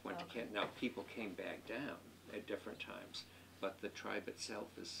itself went to Canada. Now, people came back down at different times, but the tribe itself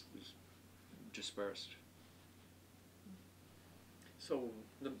is dispersed. So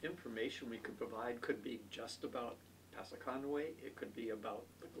the information we could provide could be just about Passaconaway. It could be about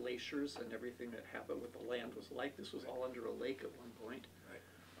the glaciers and everything that happened, what the land was like. This was all under a lake at one point.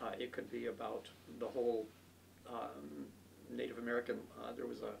 Right. It could be about the whole Native American, there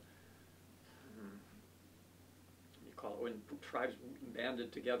was a, what do you call it, when tribes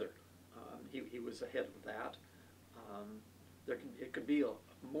banded together. He was ahead of that. it could be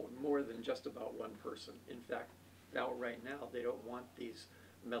more than just about one person. In fact, right now, they don't want these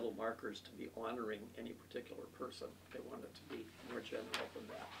metal markers to be honoring any particular person. They want it to be more general than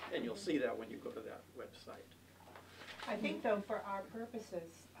that. And you'll see that when you go to that website. I think though, for our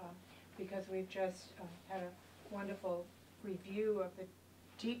purposes, because we've just had a wonderful review of the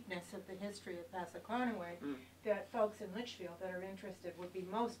deepness of the history of Passaconaway, that folks in Litchfield that are interested would be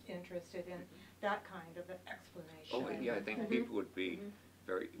most interested in that kind of an explanation. Oh, yeah, I think people would be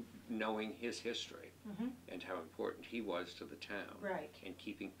very, knowing his history and how important he was to the town. Right. And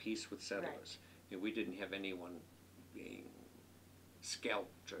keeping peace with settlers. And we didn't have anyone being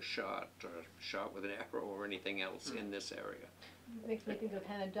scalped or shot with an arrow or anything else in this area. Makes me think of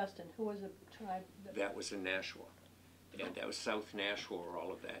Hannah Dustin, who was a tribe That was in Nashua. And that was South Nashua where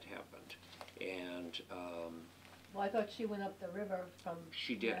all of that happened. And well, I thought she went up the river from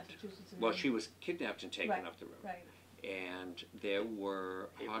she did. Massachusetts. Well, she was kidnapped and taken up the river. Right. And there were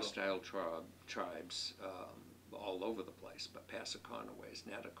hostile tribes all over the place, but Passaconaway's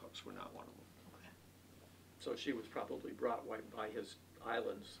Natticooks were not one of them. So she was probably brought by his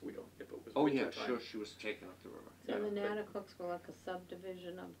islands. We don't, if it was Oh yeah, wintertime. sure, she was taken up the river. So the Yeah, Natticooks were like a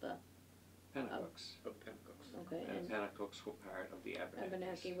subdivision of the, Penacooks. Of Penacooks. okay, And and Penacooks were part of the Abenakis.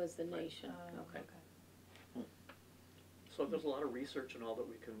 Abenaki was the Right. nation, okay. So there's a lot of research and all that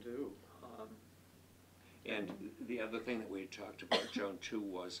we can do. And the other thing that we had talked about, Joan, too,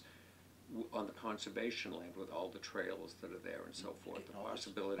 was on the conservation land with all the trails that are there and so forth, the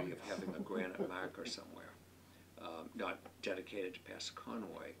possibility of having a granite marker somewhere, not dedicated to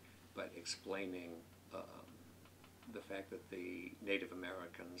Passaconaway, but explaining the fact that the Native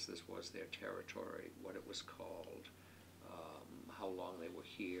Americans, this was their territory, what it was called, how long they were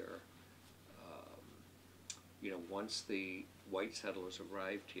here. You know, once the white settlers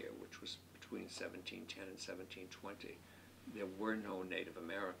arrived here, which was between 1710 and 1720, there were no Native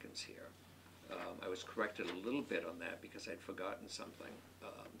Americans here. I was corrected a little bit on that because I'd forgotten something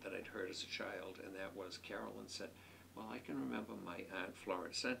that I'd heard as a child, and that was Carolyn said, well, I can remember my Aunt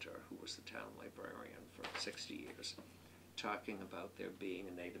Florence Center, who was the town librarian for 60 years, talking about there being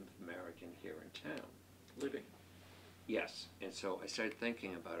a Native American here in town. Living. Yes, and so I started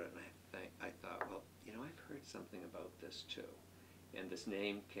thinking about it, and I thought, well, you know, I've heard something about this too. And this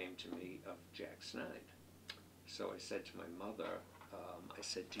name came to me of Jack Snide. So I said to my mother, I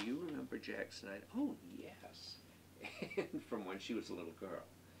said, do you remember Jack Snide? Oh, yes. And from when she was a little girl.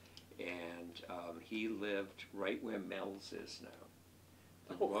 And he lived right where Mel's is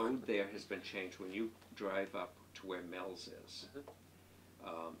now. The road there has been changed. When you drive up to where Mel's is,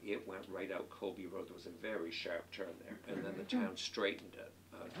 it went right out Colby Road. There was a very sharp turn there. And then the town straightened it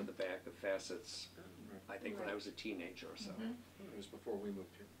to the back of Facet's, I think when I was a teenager or so. It was before we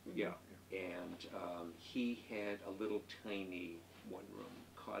moved here. Yeah, and he had a little tiny one-room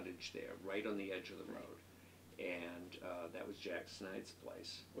cottage there, right on the edge of the road. And that was Jack Snide's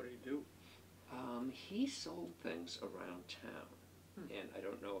place. What did he do? He sold things around town. And I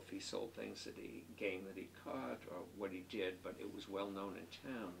don't know if he sold things game that he caught or what he did, but it was well known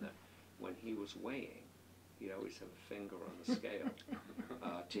in town that when he was weighing, he'd always have a finger on the scale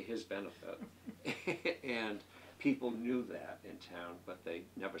to his benefit. And people knew that in town, but they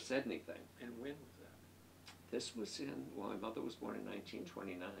never said anything. And when was that? This was well, my mother was born in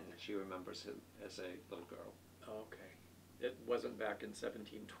 1929, and she remembers it as a little girl. Okay. It wasn't back in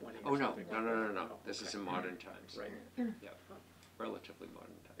 1720 Oh, or no, something? no. Oh, This okay. is in modern times. Right. Yeah, relatively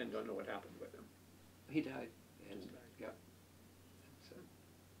modern times. And don't know what happened with him. He died, and Just died. yeah. So,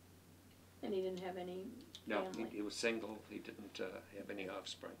 And he didn't have any no, family? he was single. He didn't have any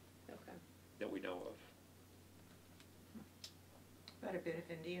offspring Okay. that we know of. But a bit of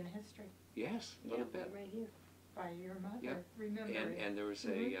Indian history Yes, a little Yeah, bit. right here. by your mother, Yeah. remembering. And there was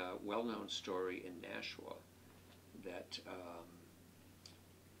a well-known story in Nashua that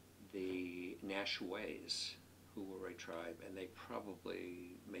the Nashuays, who were a tribe, and they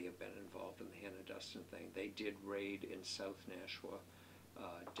probably may have been involved in the Hannah Dustin thing, they did raid in South Nashua,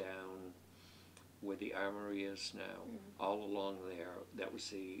 down where the armory is now, all along there. That was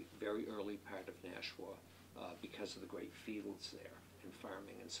the very early part of Nashua because of the great fields there and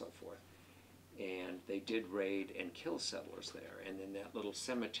farming and so forth. And they did raid and kill settlers there. And in that little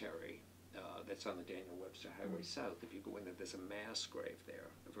cemetery that's on the Daniel Webster Highway South, if you go in there, there's a mass grave there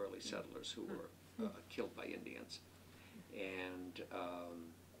of early settlers who were killed by Indians. And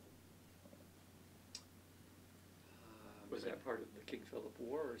Was that part of the King Philip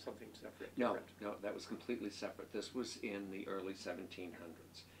War or something separate? no, different? no, that was completely separate. This was in the early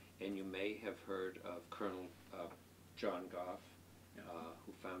 1700s. And you may have heard of Colonel John Goff,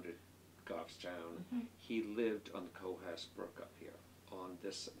 who founded Goffstown. He lived on the Cohas Brook up here, on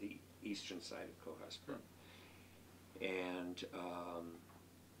the eastern side of Cohas Brook. And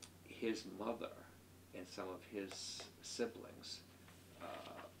his mother and some of his siblings,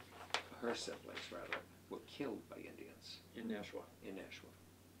 her siblings rather, were killed by Indians. In Nashua. In Nashua.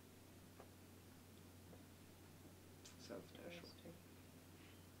 South Nashua.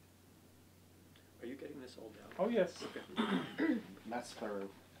 Are you getting this all down? Oh, yes. Okay. That's thorough.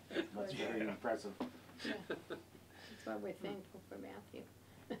 That's very impressive. Yeah. That's why we're thankful for Matthew.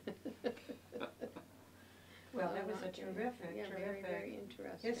 Well, that was a Yeah, terrific, yeah, very, very terrific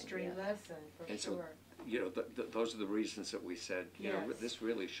interesting. history yes. lesson, for And so, sure. you know, those are the reasons that we said, you know, Yes. this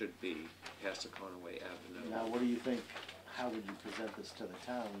really should be Passaconaway Avenue. Now, what do you think, how would you present this to the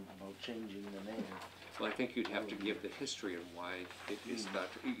town about changing the name? Well, I think you'd have to give the history and why it is that,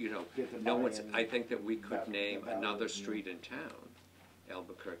 you know, Get the no one's, buy-in. I think that we could That- name that another would, street in town,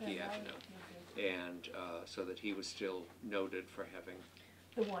 Albuquerque Yeah, Avenue. And, so that he was still noted for having,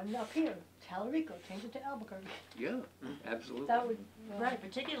 The one up here, Talarico, change it to Albuquerque. yeah, absolutely. That would, Right,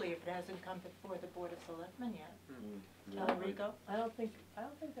 particularly if it hasn't come before the Board of Selectmen yet. Yeah. Talarico? I don't think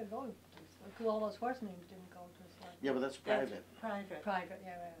they're going to, because all those horse names didn't go to a select. Yeah, but that's private. Private. Private,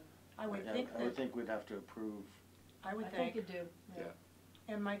 yeah, right. I would Yeah, think I would that, think we'd have to approve. I would I think you think, do, yeah.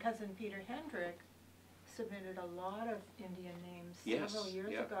 Yeah. and my cousin Peter Hendrick submitted a lot of Indian names Yes, several years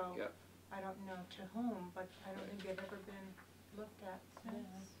yeah, ago. yeah. I don't know to whom, but I don't think they've ever been looked at Yeah,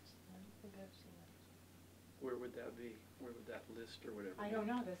 since. I don't think I've seen that. Where would that be? Where would that list or whatever? I be? don't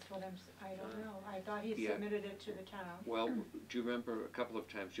know, that's what I don't know. I thought he Yeah. submitted it to the town. Well, do you remember a couple of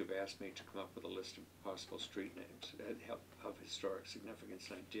times you've asked me to come up with a list of possible street names of historic significance,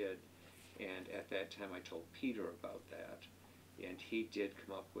 and I did. And at that time, I told Peter about that, and he did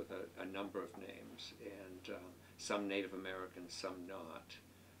come up with a number of names, and some Native American, some not.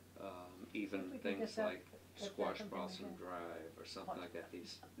 Even we can things get that- like get that Squash from him Blossom again. Drive or something like that.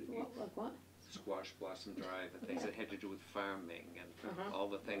 These What? Squash Blossom Drive and things that had to do with farming and Uh-huh. all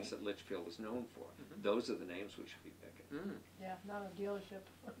the things that Litchfield was known for. Those are the names we should be picking. Mm. Yeah, not a dealership.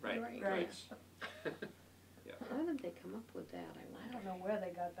 Right, Right. right. Yeah. How did they come up with that, I I wonder? don't know where they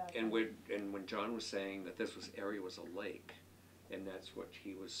got that And from. when John was saying that this area was a lake, and that's what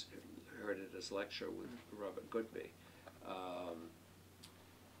he heard at his lecture with Robert Goodby,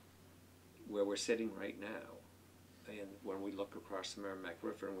 where we're sitting right now, and when we look across the Merrimack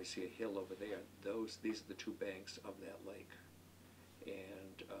River and we see a hill over there, these are the two banks of that lake.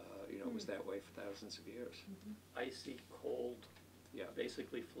 And, you know, it was that way for thousands of years. Icy, cold, Yeah.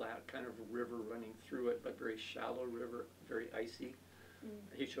 basically flat, kind of river running through it, but very shallow river, very icy.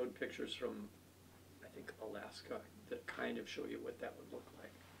 He showed pictures from, I think, Alaska that kind of show you what that would look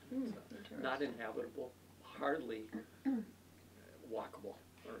like. It's, not inhabitable, hardly walkable.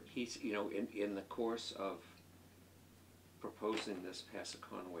 Or, He's, you know, in the course of proposing this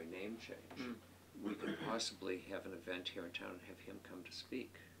Passaconaway name change, we could possibly have an event here in town and have him come to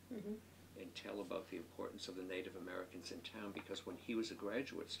speak and tell about the importance of the Native Americans in town, because when he was a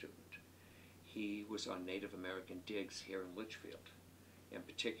graduate student, he was on Native American digs here in Litchfield, and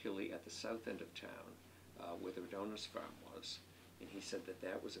particularly at the south end of town, where the Radonis farm was, and he said that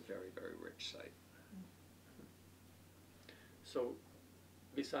that was a very, very rich site. So,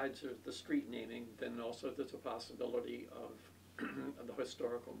 besides the street naming, then also there's a possibility of of the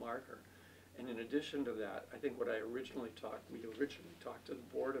historical marker. And in addition to that, I think what we originally talked to the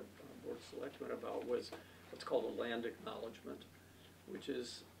Board of Selectmen about was what's called a land acknowledgement, which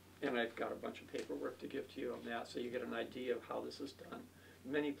is, and I've got a bunch of paperwork to give to you on that, so you get an idea of how this is done.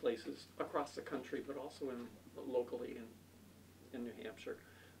 Many places across the country, but also locally in New Hampshire,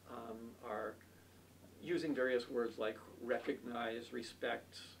 are using various words like recognize,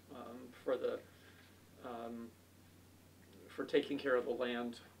 respect, for taking care of the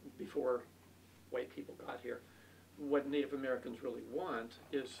land before white people got here. What Native Americans really want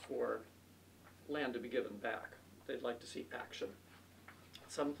is for land to be given back. They'd like to see action.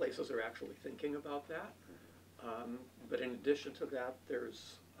 Some places are actually thinking about that, but in addition to that,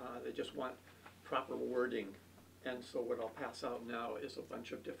 they just want proper wording. And so what I'll pass out now is a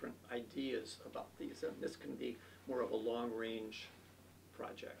bunch of different ideas about these, and this can be more of a long-range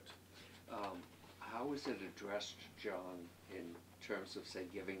project. How is it addressed, John, in terms of, say,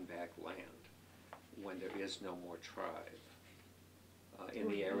 giving back land when there is no more tribe in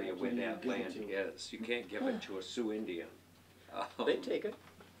the area where that land is? You can't give it to a Sioux Indian. They'd take it.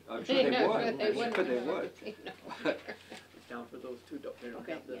 I'm sure they would. They I'm sure they wouldn't. would. Now, for those who don't, they don't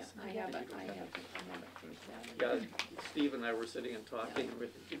Okay, have yeah, this. I have it, you don't I have have it. it from Saturday. Yeah, Steve and I were sitting and talking, and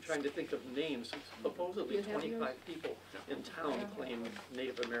we're trying to think of names. Supposedly You have yours? 25 people in town claim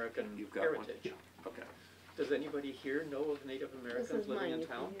Native American You've got one? heritage. Okay, Does anybody here know of Native This Americans is living mine, in you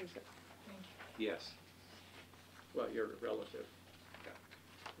can town? use it. yes. Well, you're a relative.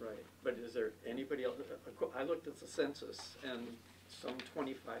 Yeah. Right, but is there anybody else? I looked at the census, and some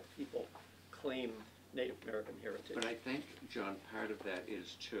 25 people claim Native American heritage. But I think, John, part of that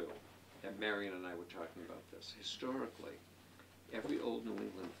is too, and Marion and I were talking about this, historically, every old New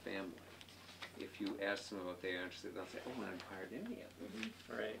England family, if you ask them about their ancestry, they'll say, oh, I'm part Indian.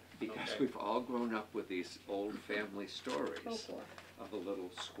 Right, Because okay. we've all grown up with these old family stories Folklore. of a little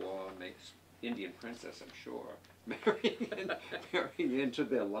squaw, Indian princess, I'm sure, marrying into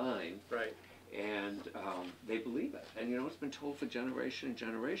their line. Right. And they believe it. And you know, it's been told for generation and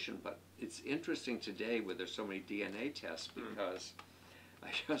generation, but it's interesting today where there's so many DNA tests because I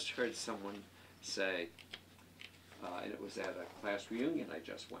just heard someone say, and it was at a class reunion I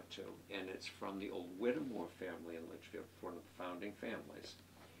just went to, and it's from the old Whittemore family in Litchfield, one of the founding families,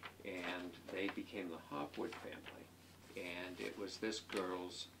 and they became the Hopwood family, and it was this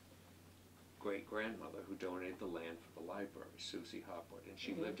girl's great-grandmother who donated the land for the library, Susie Hopwood, and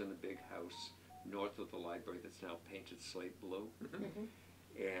she lived in the big house north of the library that's now painted slate blue,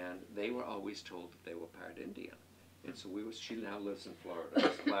 and they were always told that they were part Indian, and so she now lives in Florida, she's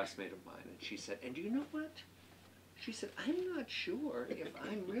a classmate of mine, and she said, and you know what? She said, I'm not sure if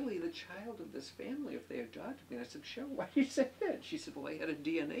I'm really the child of this family, if they adopted me. And I said, sure, why do you say that? She said, well, I had a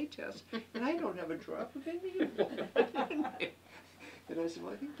DNA test, and I don't have a drop of Indian blood in me. And I said,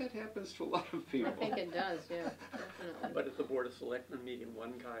 well, I think that happens to a lot of people. I think it does, yeah, definitely. But at the Board of Selectmen meeting,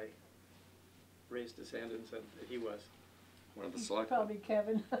 one guy raised his hand and said that he was. One of the selectmen. Probably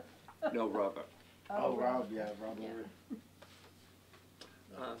Kevin. No, Robert. Oh, Rob, yeah, Rob. Yeah. Lord.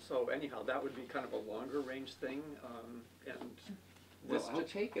 So anyhow, that would be kind of a longer range thing, and Well, this I'll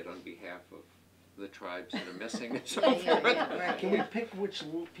take it on behalf of the tribes that are missing and so Yeah, forth. yeah, yeah, right. Can we pick which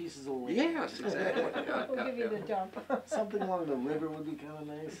pieces of land? Yes, exactly. Yeah, We'll yeah, give you yeah. the dump. Something along the river would be kind of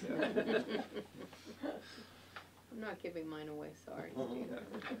nice. I'm not giving mine away, sorry, Steve.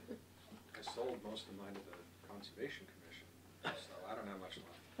 I sold most of mine to the Conservation Commission, so I don't have much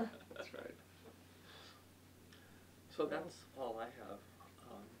left. That's right. So that's all I have.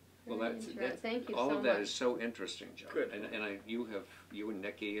 Well, Very that's, interesting. Thank you all so of that much. is so interesting, John. Good. And you and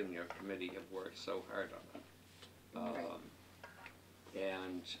Nikki and your committee have worked so hard on it. Right.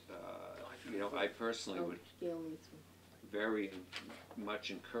 And, you know, I personally Oh, would Gail needs one. very much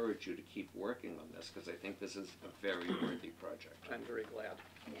encourage you to keep working on this, because I think this is a very worthy project. I'm very glad.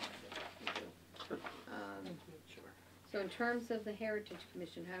 Yeah, me too. Sure. So in terms of the Heritage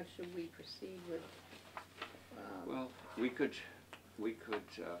Commission, how should we proceed with, Well, we could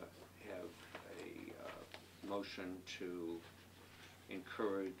have a motion to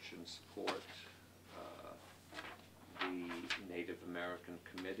encourage and support the Native American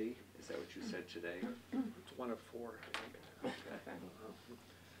Committee. Is that what you said today? It's one of four, I think. okay.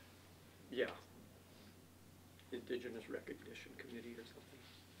 Yeah. Indigenous Recognition Committee or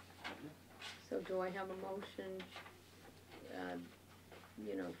something. So do I have a motion,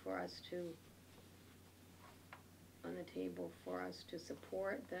 you know, for us to, on the table, for us to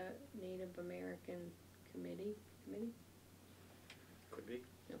support the Native American Committee? Could be.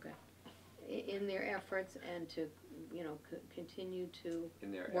 Okay. In their efforts and to, you know, continue to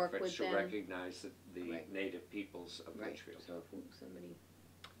In their work efforts with to them. recognize the Right. native peoples of Right, Litchfield. so if somebody,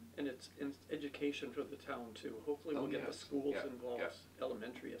 And it's education for the town too. Hopefully Oh, we'll get the yes. schools Yeah, involved, yeah.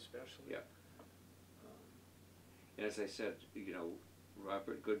 elementary especially. Yeah. And as I said, you know,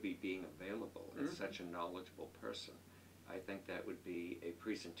 Robert Goodby being available and Mhm. such a knowledgeable person, I think that would be a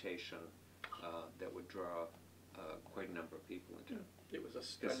presentation that would draw quite a number of people into. It was a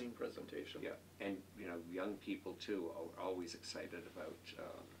stunning presentation. Yeah, and you know, young people too are always excited about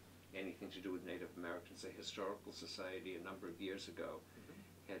anything to do with Native Americans. The Historical Society a number of years ago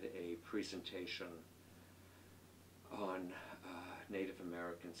had a presentation on Native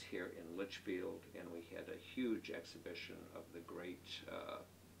Americans here in Litchfield, and we had a huge exhibition of the great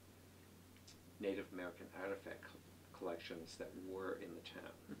Native American artifact collections that were in the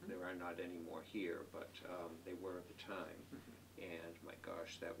town. There are not any more here, but they were at the time. And my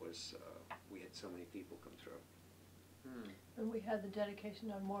gosh, that was, we had so many people come through. And we had the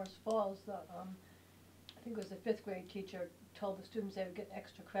dedication on Morris Falls, I think it was the 5th grade teacher told the students they would get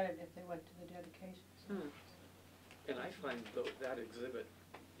extra credit if they went to the dedication. So And I find that exhibit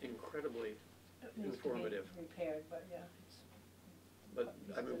incredibly it needs to be informative. repaired, but yeah, it's. But,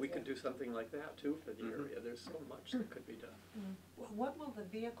 I mean, we could do do something like that too for the Mhm. area. There's so much that could be done. Well, what will the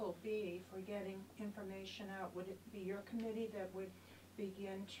vehicle be for getting information out? Would it be your committee that would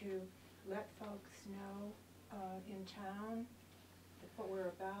begin to let folks know in town what we're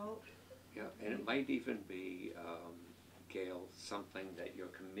about? Yeah, and it might even be, Gail, something that your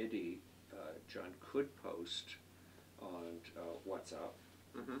committee, John, could post on WhatsApp.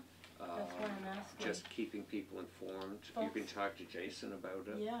 Mm-hmm. That's what I'm asking. Just keeping people informed. You can Folks- talk to Jason about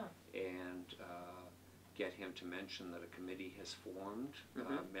it. Yeah, And get him to mention that a committee has formed.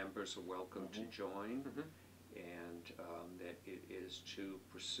 Mhm. Members are welcome to join. Mhm. And that it is to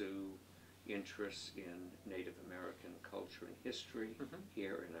pursue interests in Native American culture and history Mhm.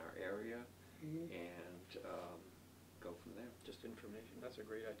 here in our area, and go from there. Just information. That's a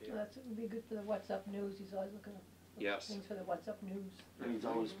great So idea. that's, it would be good for the WhatsApp news, he's always looking at Yes. things for the WhatsApp news. And he's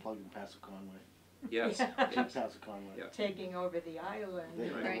always plugging Pastor Conway. Yes, Pastor Conway. Yeah. taking over the island.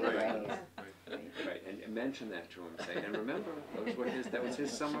 Right, Right. right. Right, and mention that to him, say, and remember, that was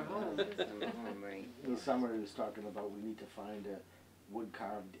his summer home. Right. This summer he was talking about we need to find a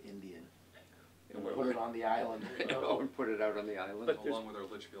wood-carved Indian and And put it on the island. Oh, and put it out on the island? But there's- Along with our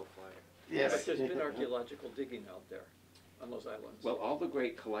Litchfield flag. Yes. But there's been archaeological digging out there on those islands. Well, all the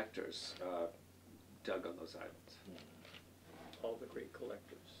great collectors dug on those islands All the great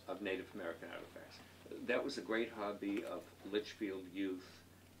collectors. of Native American artifacts. That was a great hobby of Litchfield youth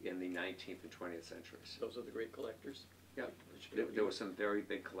in the 19th and 20th centuries. Those are the great collectors. Yeah, there were some very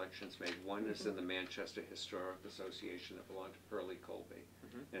big collections made. One is in the Manchester Historic Association that belonged to Pearlie Colby,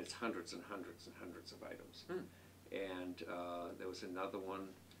 Mhm. and it's hundreds and hundreds and hundreds of items. Hmm. And there was another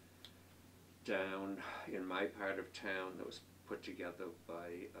one down in my part of town that was put together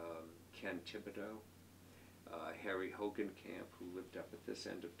by Ken Thibodeau. Harry Hogenkamp, who lived up at this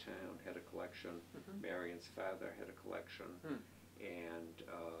end of town, had a collection. Mhm. Marion's father had a collection. Hmm. And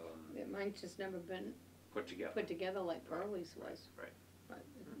It might just never been put together. put together like Pearlie's was, Right. but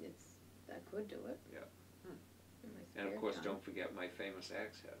it's, that could do it. Yeah. In my And of spare course, time. don't forget my famous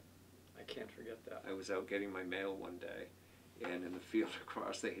axe head. I can't forget that. I was out getting my mail one day, and in the field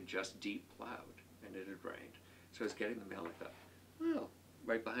across, they had just deep plowed, and it had rained. So I was getting the mail, and I thought, well,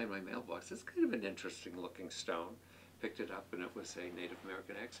 right behind my mailbox, it's kind of an interesting looking stone. Picked it up, and it was a Native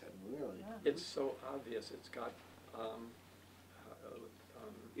American axe head. Really? It's so obvious. It's got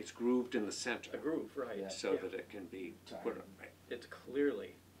It's grooved in the center, a groove, right? Yeah. so Yeah. that it can be put on, right. It's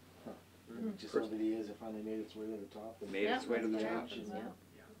clearly. Huh. Mhm. Just over the years, it finally made its way to the top. and- Made its way to the top. Yeah.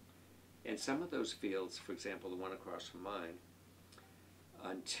 And some of those fields, for example, the one across from mine,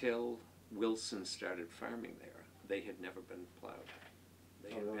 until Wilson started farming there, they had never been plowed.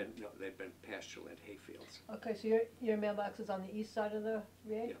 They Oh, had really? been, no, they'd been pastureland hayfields. Okay, so your mailbox is on the east side of the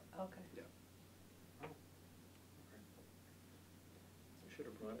road? Yeah. Okay. You should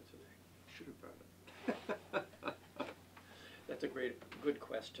have brought it today. Should have brought it. That's a good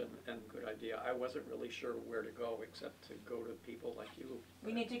question and good idea. I wasn't really sure where to go except to go to people like you.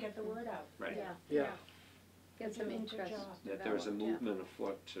 We need to get the word out. Right. Yeah, Yeah. Get We're some doing a good interest job. That there's a developed, yeah. movement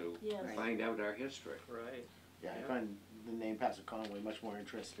afoot to Yes. find out our history. Right. Yeah, I Yeah. find the name Pastor Conway much more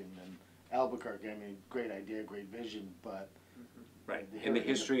interesting than Albuquerque. I mean, great idea, great vision, but Right, The in the heritage.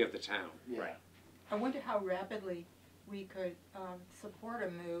 history of the town. yeah. I wonder how rapidly we could support a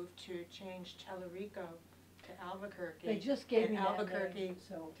move to change Tellurico to Albuquerque. They just gave and me that Albuquerque name,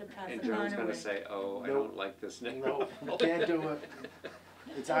 so. to And John's gonna Passaconaway. say, oh, I Nope. don't like this name. No, can't do it.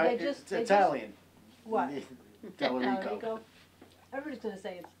 It's, Well, they it's just- they just- Italian. What? Tellurico. Tellurico? Everybody's gonna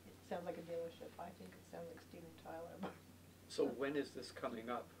say it sounds like a dealership. I think it sounds like Steven Tyler. So when is this coming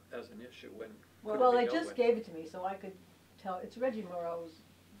up as an issue? When? Well, could Well, we they know just when? gave it to me, so I could tell, it's Reggie Moreau's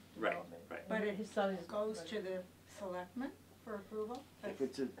Right, development. right. But and it his son is. Goes to the selectmen for approval? If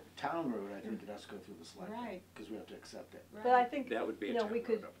it's a town road, I think it has to go through the select, Right. because we have to accept it. But I think, That would be you a know, town we road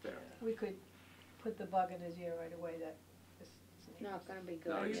could, up there. we could put the bug in his ear right away that this is. Not gonna be Not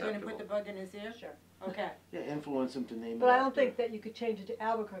good. Are you gonna acceptable. put the bug in his ear? Sure. Okay. Yeah, influence him to name it. But I don't after- think that you could change it to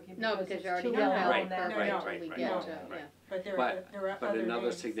Albuquerque No, because because it's you already too know well Right, known Albuquerque now. no, no, until we right, get no, to, right. yeah. But there But- are other But another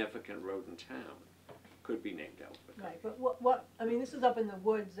names. significant road in town could be named Albuquerque. Right, but what, I mean, this is up in the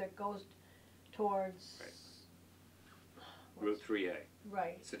woods that goes towards. Right. what's- Route 3A,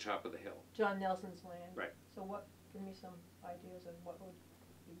 Right, it's the top of the hill. John Nelson's land. Right. So what, give me some ideas of what would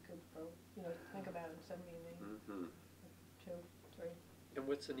be good for, you know, think about it, send me a name, Mm-hmm. 2, 3. And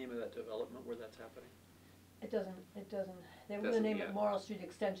what's the name of that development where that's happening? It doesn't, they were gonna Doesn't name yet. it Morrill Street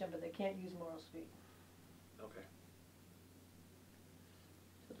Extension, but they can't use Morrill Street. Okay.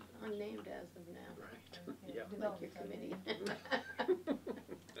 Unnamed as of now, Right. And, Yeah. like your development's committee. unnamed.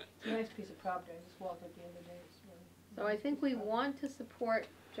 It's a nice piece of property, I just walked it the other day, it's really. So So I think we want to support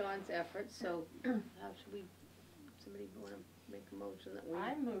John's efforts, so how should we, somebody wanna make a motion that we?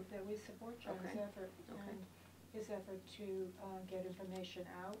 I move that we support John's Okay. effort Okay. and his effort to get information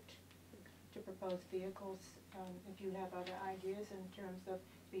out, to propose vehicles. If you have other ideas in terms of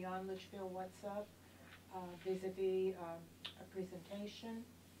beyond Litchfield, what's up, vis-a-vis a presentation,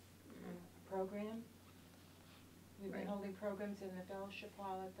 a program. We've been Right. holding programs in the fellowship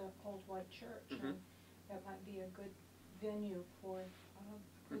hall at the Old White Church, Mhm. and that might be a good venue for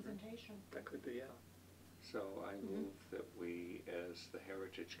a presentation. That could be, yeah. So I move that we, as the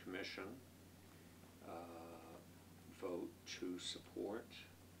Heritage Commission, vote to support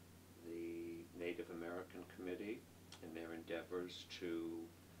the Native American Committee in their endeavors to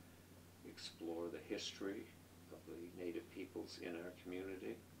explore the history of the Native peoples in our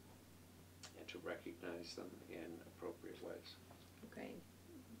community and to recognize them in appropriate ways. Okay.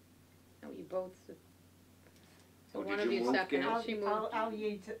 Now you both, so Oh, one did of you you move, second, Gail? she moved. I'll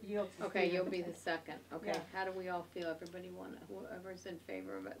yield to Okay, Steve. you'll be the second, okay. Yeah. How do we all feel? Everybody want, whoever's in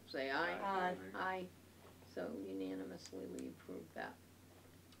favor of it, say aye. Aye. Aye. So unanimously, we approve that.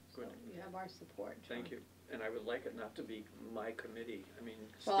 So Good. you have our support, John. Thank you. And I would like it not to be my committee. I mean,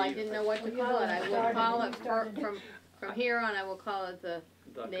 Well, I Steve, didn't know what to Well, you call it. know, I you will started call it, it, you started it. from here on, I will call it the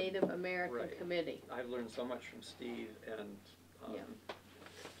the- Native American right. Committee. I've learned so much from Steve and, Yeah.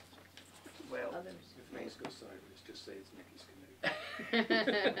 well, Others. If things go sideways, just say it's Nikki's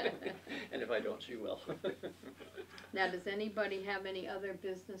committee. and if I don't, she will. Now, does anybody have any other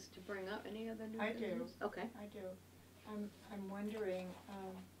business to bring up? Any other new I do. business? Okay. I do. I'm wondering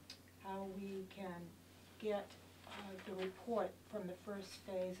how we can get the report from the first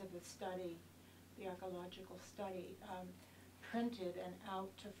phase of the study, the archaeological study, printed and out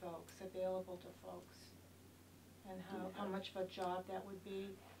to folks, available to folks, and how much of a job that would be.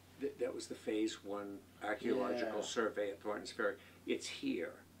 That was the Phase 1 archaeological Yeah. survey at Thornton's Ferry. It's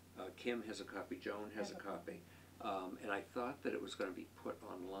here. Kim has a copy, Joan has a copy. And I thought that it was gonna be put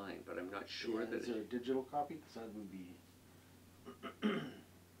online, but I'm not sure Yeah, that is there a digital copy? 'Cause that would be,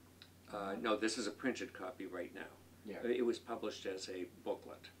 no, this is a printed copy right now. yeah. It was published as a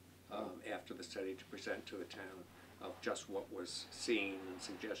booklet after the study to present to the town of just what was seen and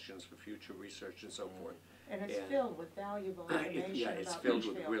suggestions for future research and so forth. And it's And- filled with valuable information Yeah, about it's filled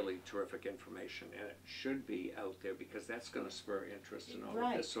with Litchfield. really terrific information, and it should be out there because that's gonna spur interest in all of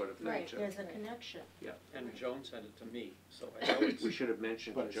Right, this sort of thing right. too. There's a connection. Yeah. And Joan sent it to me, so I know it's. We should have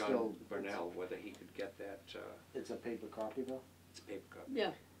mentioned But to it's John still- Burnell whether he could get that, It's a paper copy though? it's a paper copy.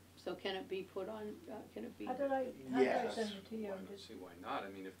 Yeah, so can it be put on, can it be? How did I Yes. send it to you? Well, I don't see why not, I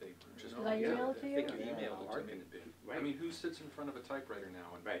mean, if they just. Did I Yeah, email it to I you? think you Yeah. emailed it Hard to can me. it be? I Right. mean, who sits in front of a typewriter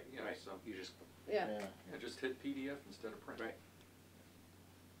now and, Right, you know, right, so, you just, Yeah, yeah, just hit PDF instead of print. right.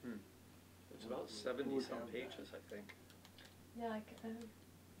 It's about 70-some pages, I think. Yeah, I'll have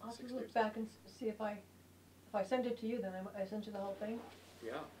to 60 or look back and see if I send it to you, then I sent you the whole thing?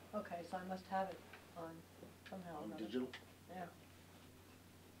 Yeah. Okay, so I must have it on somehow or On another. digital? Yeah,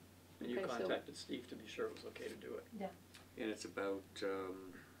 And you Okay, so- contacted Steve to be sure it was okay to do it. yeah. And it's about,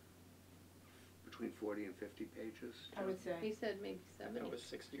 between 40 and 50 pages. I would he say. said maybe I think 70. it was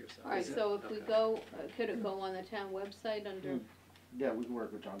 60 or 70. All right, Is it? so if we Okay. go, could it go on the town website under, Yeah, we can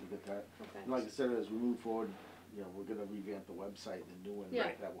work with John to get that. okay. Like I said, as we move forward, you know, we're gonna revamp the website, the new one,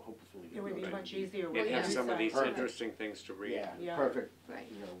 Yeah. that will hopefully get. It would be going. much easier It with yeah. has some of these Perfect. interesting things to read. Yeah, Yeah. perfect, Right,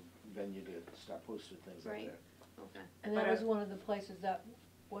 you know, venue to start posting things up Right. there. okay. And But that was I- one of the places that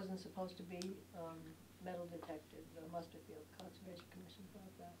wasn't supposed to be metal detected, the Musterfield Conservation Commission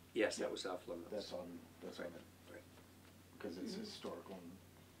thought that. Yes, that was off limits. That's on it. Right. Because it's Mhm. historical.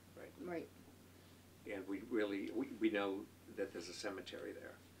 Right, And we really, we know that there's a cemetery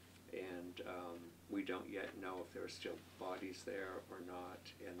there. And we don't yet know if there are still bodies there or not,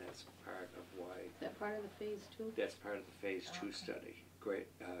 and that's part of why, is that part of the phase 2? that's part of the Phase 2 Okay. study,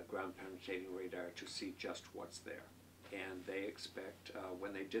 ground penetrating radar to see just what's there. And they expect,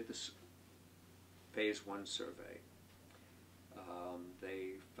 when they did this Phase 1 survey,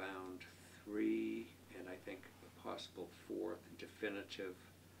 they found 3, and I think a possible 4th definitive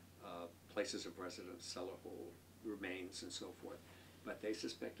places of residence, cellar hole, remains and so forth. But they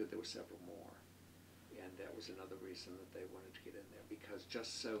suspected there were several more. And that was another reason that they wanted to get in there, because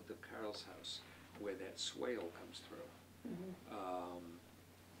just south of Carl's house, where that swale comes through,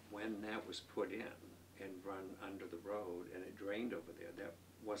 when that was put in and run under the road and it drained over there, that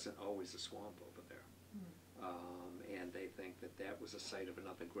wasn't always a swamp over there. And they think that that was a site of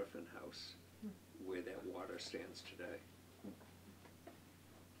another Griffin house where that water stands today.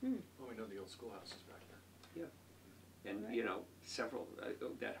 Well, we know the old schoolhouse is back there. And, you know, several,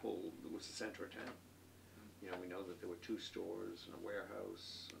 that whole, it was the center of town. You know, we know that there were 2 stores and a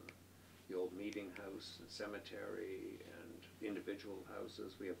warehouse, the old meeting house and cemetery and individual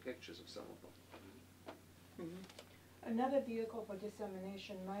houses. We have pictures of some of them. Another vehicle for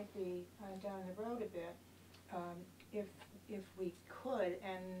dissemination might be down the road a bit, if we could,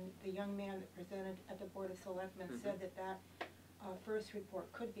 and the young man that presented at the Board of Selectmen said that first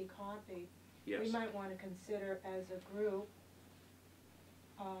report could be copied. Yes. We might want to consider as a group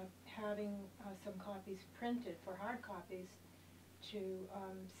having some copies printed for hard copies to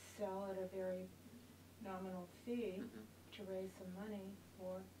sell at a very nominal fee to raise some money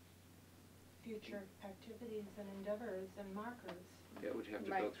for future activities and endeavors and markers. It would have to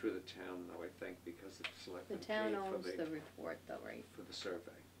go Right. through the town though, I think, because the The selectmen town paid for owns the report though, right? for the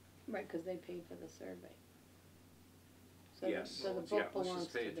survey. Right, because they paid for the survey. So, Yes. so the Yeah, book Let's belongs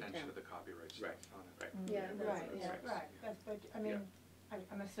just pay to the attention town. to the copyright Right, stuff on it. right. Yeah, Right, that's, yeah, yeah, right, that's, but, I mean,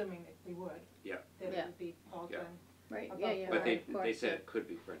 I'm assuming that we would. Yeah. That it Yeah. would be all Yeah. done. right, Above yeah, yeah, But right, of they course, said yeah. it could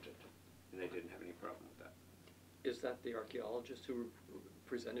be printed, and they didn't have any problem with that. Is that the archaeologist who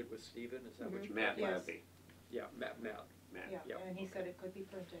presented with Stephen, is that what you? Matt Yes. Labby, Yeah, Matt. Matt. Yeah, Yep. and he said it could be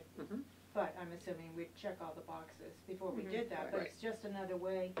printed. Mhm. But I'm assuming we'd check all the boxes before we Mhm. did that, but Right. it's just another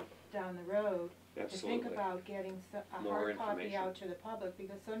way down the road to Absolutely. think about getting a More hard copy information. out to the public,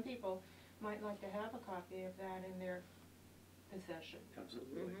 because some people might like to have a copy of that in their possession.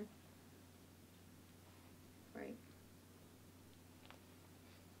 Absolutely. Mhm. Right.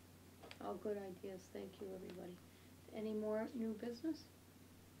 All good ideas, thank you, everybody. Any more new business?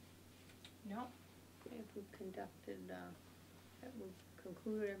 No, Okay, if we've we've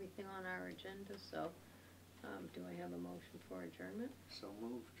concluded everything on our agenda, so, do I have a motion for adjournment? So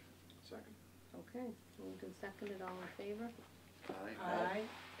moved. Second. Okay, moved and seconded, all in favor? I,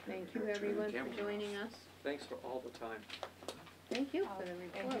 Thank you, Turn the everyone, for camera joining us. Thanks for all the time. Thank you for the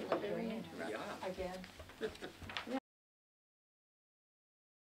Thank you report, for very doing it. interesting. Yeah. again. Yeah,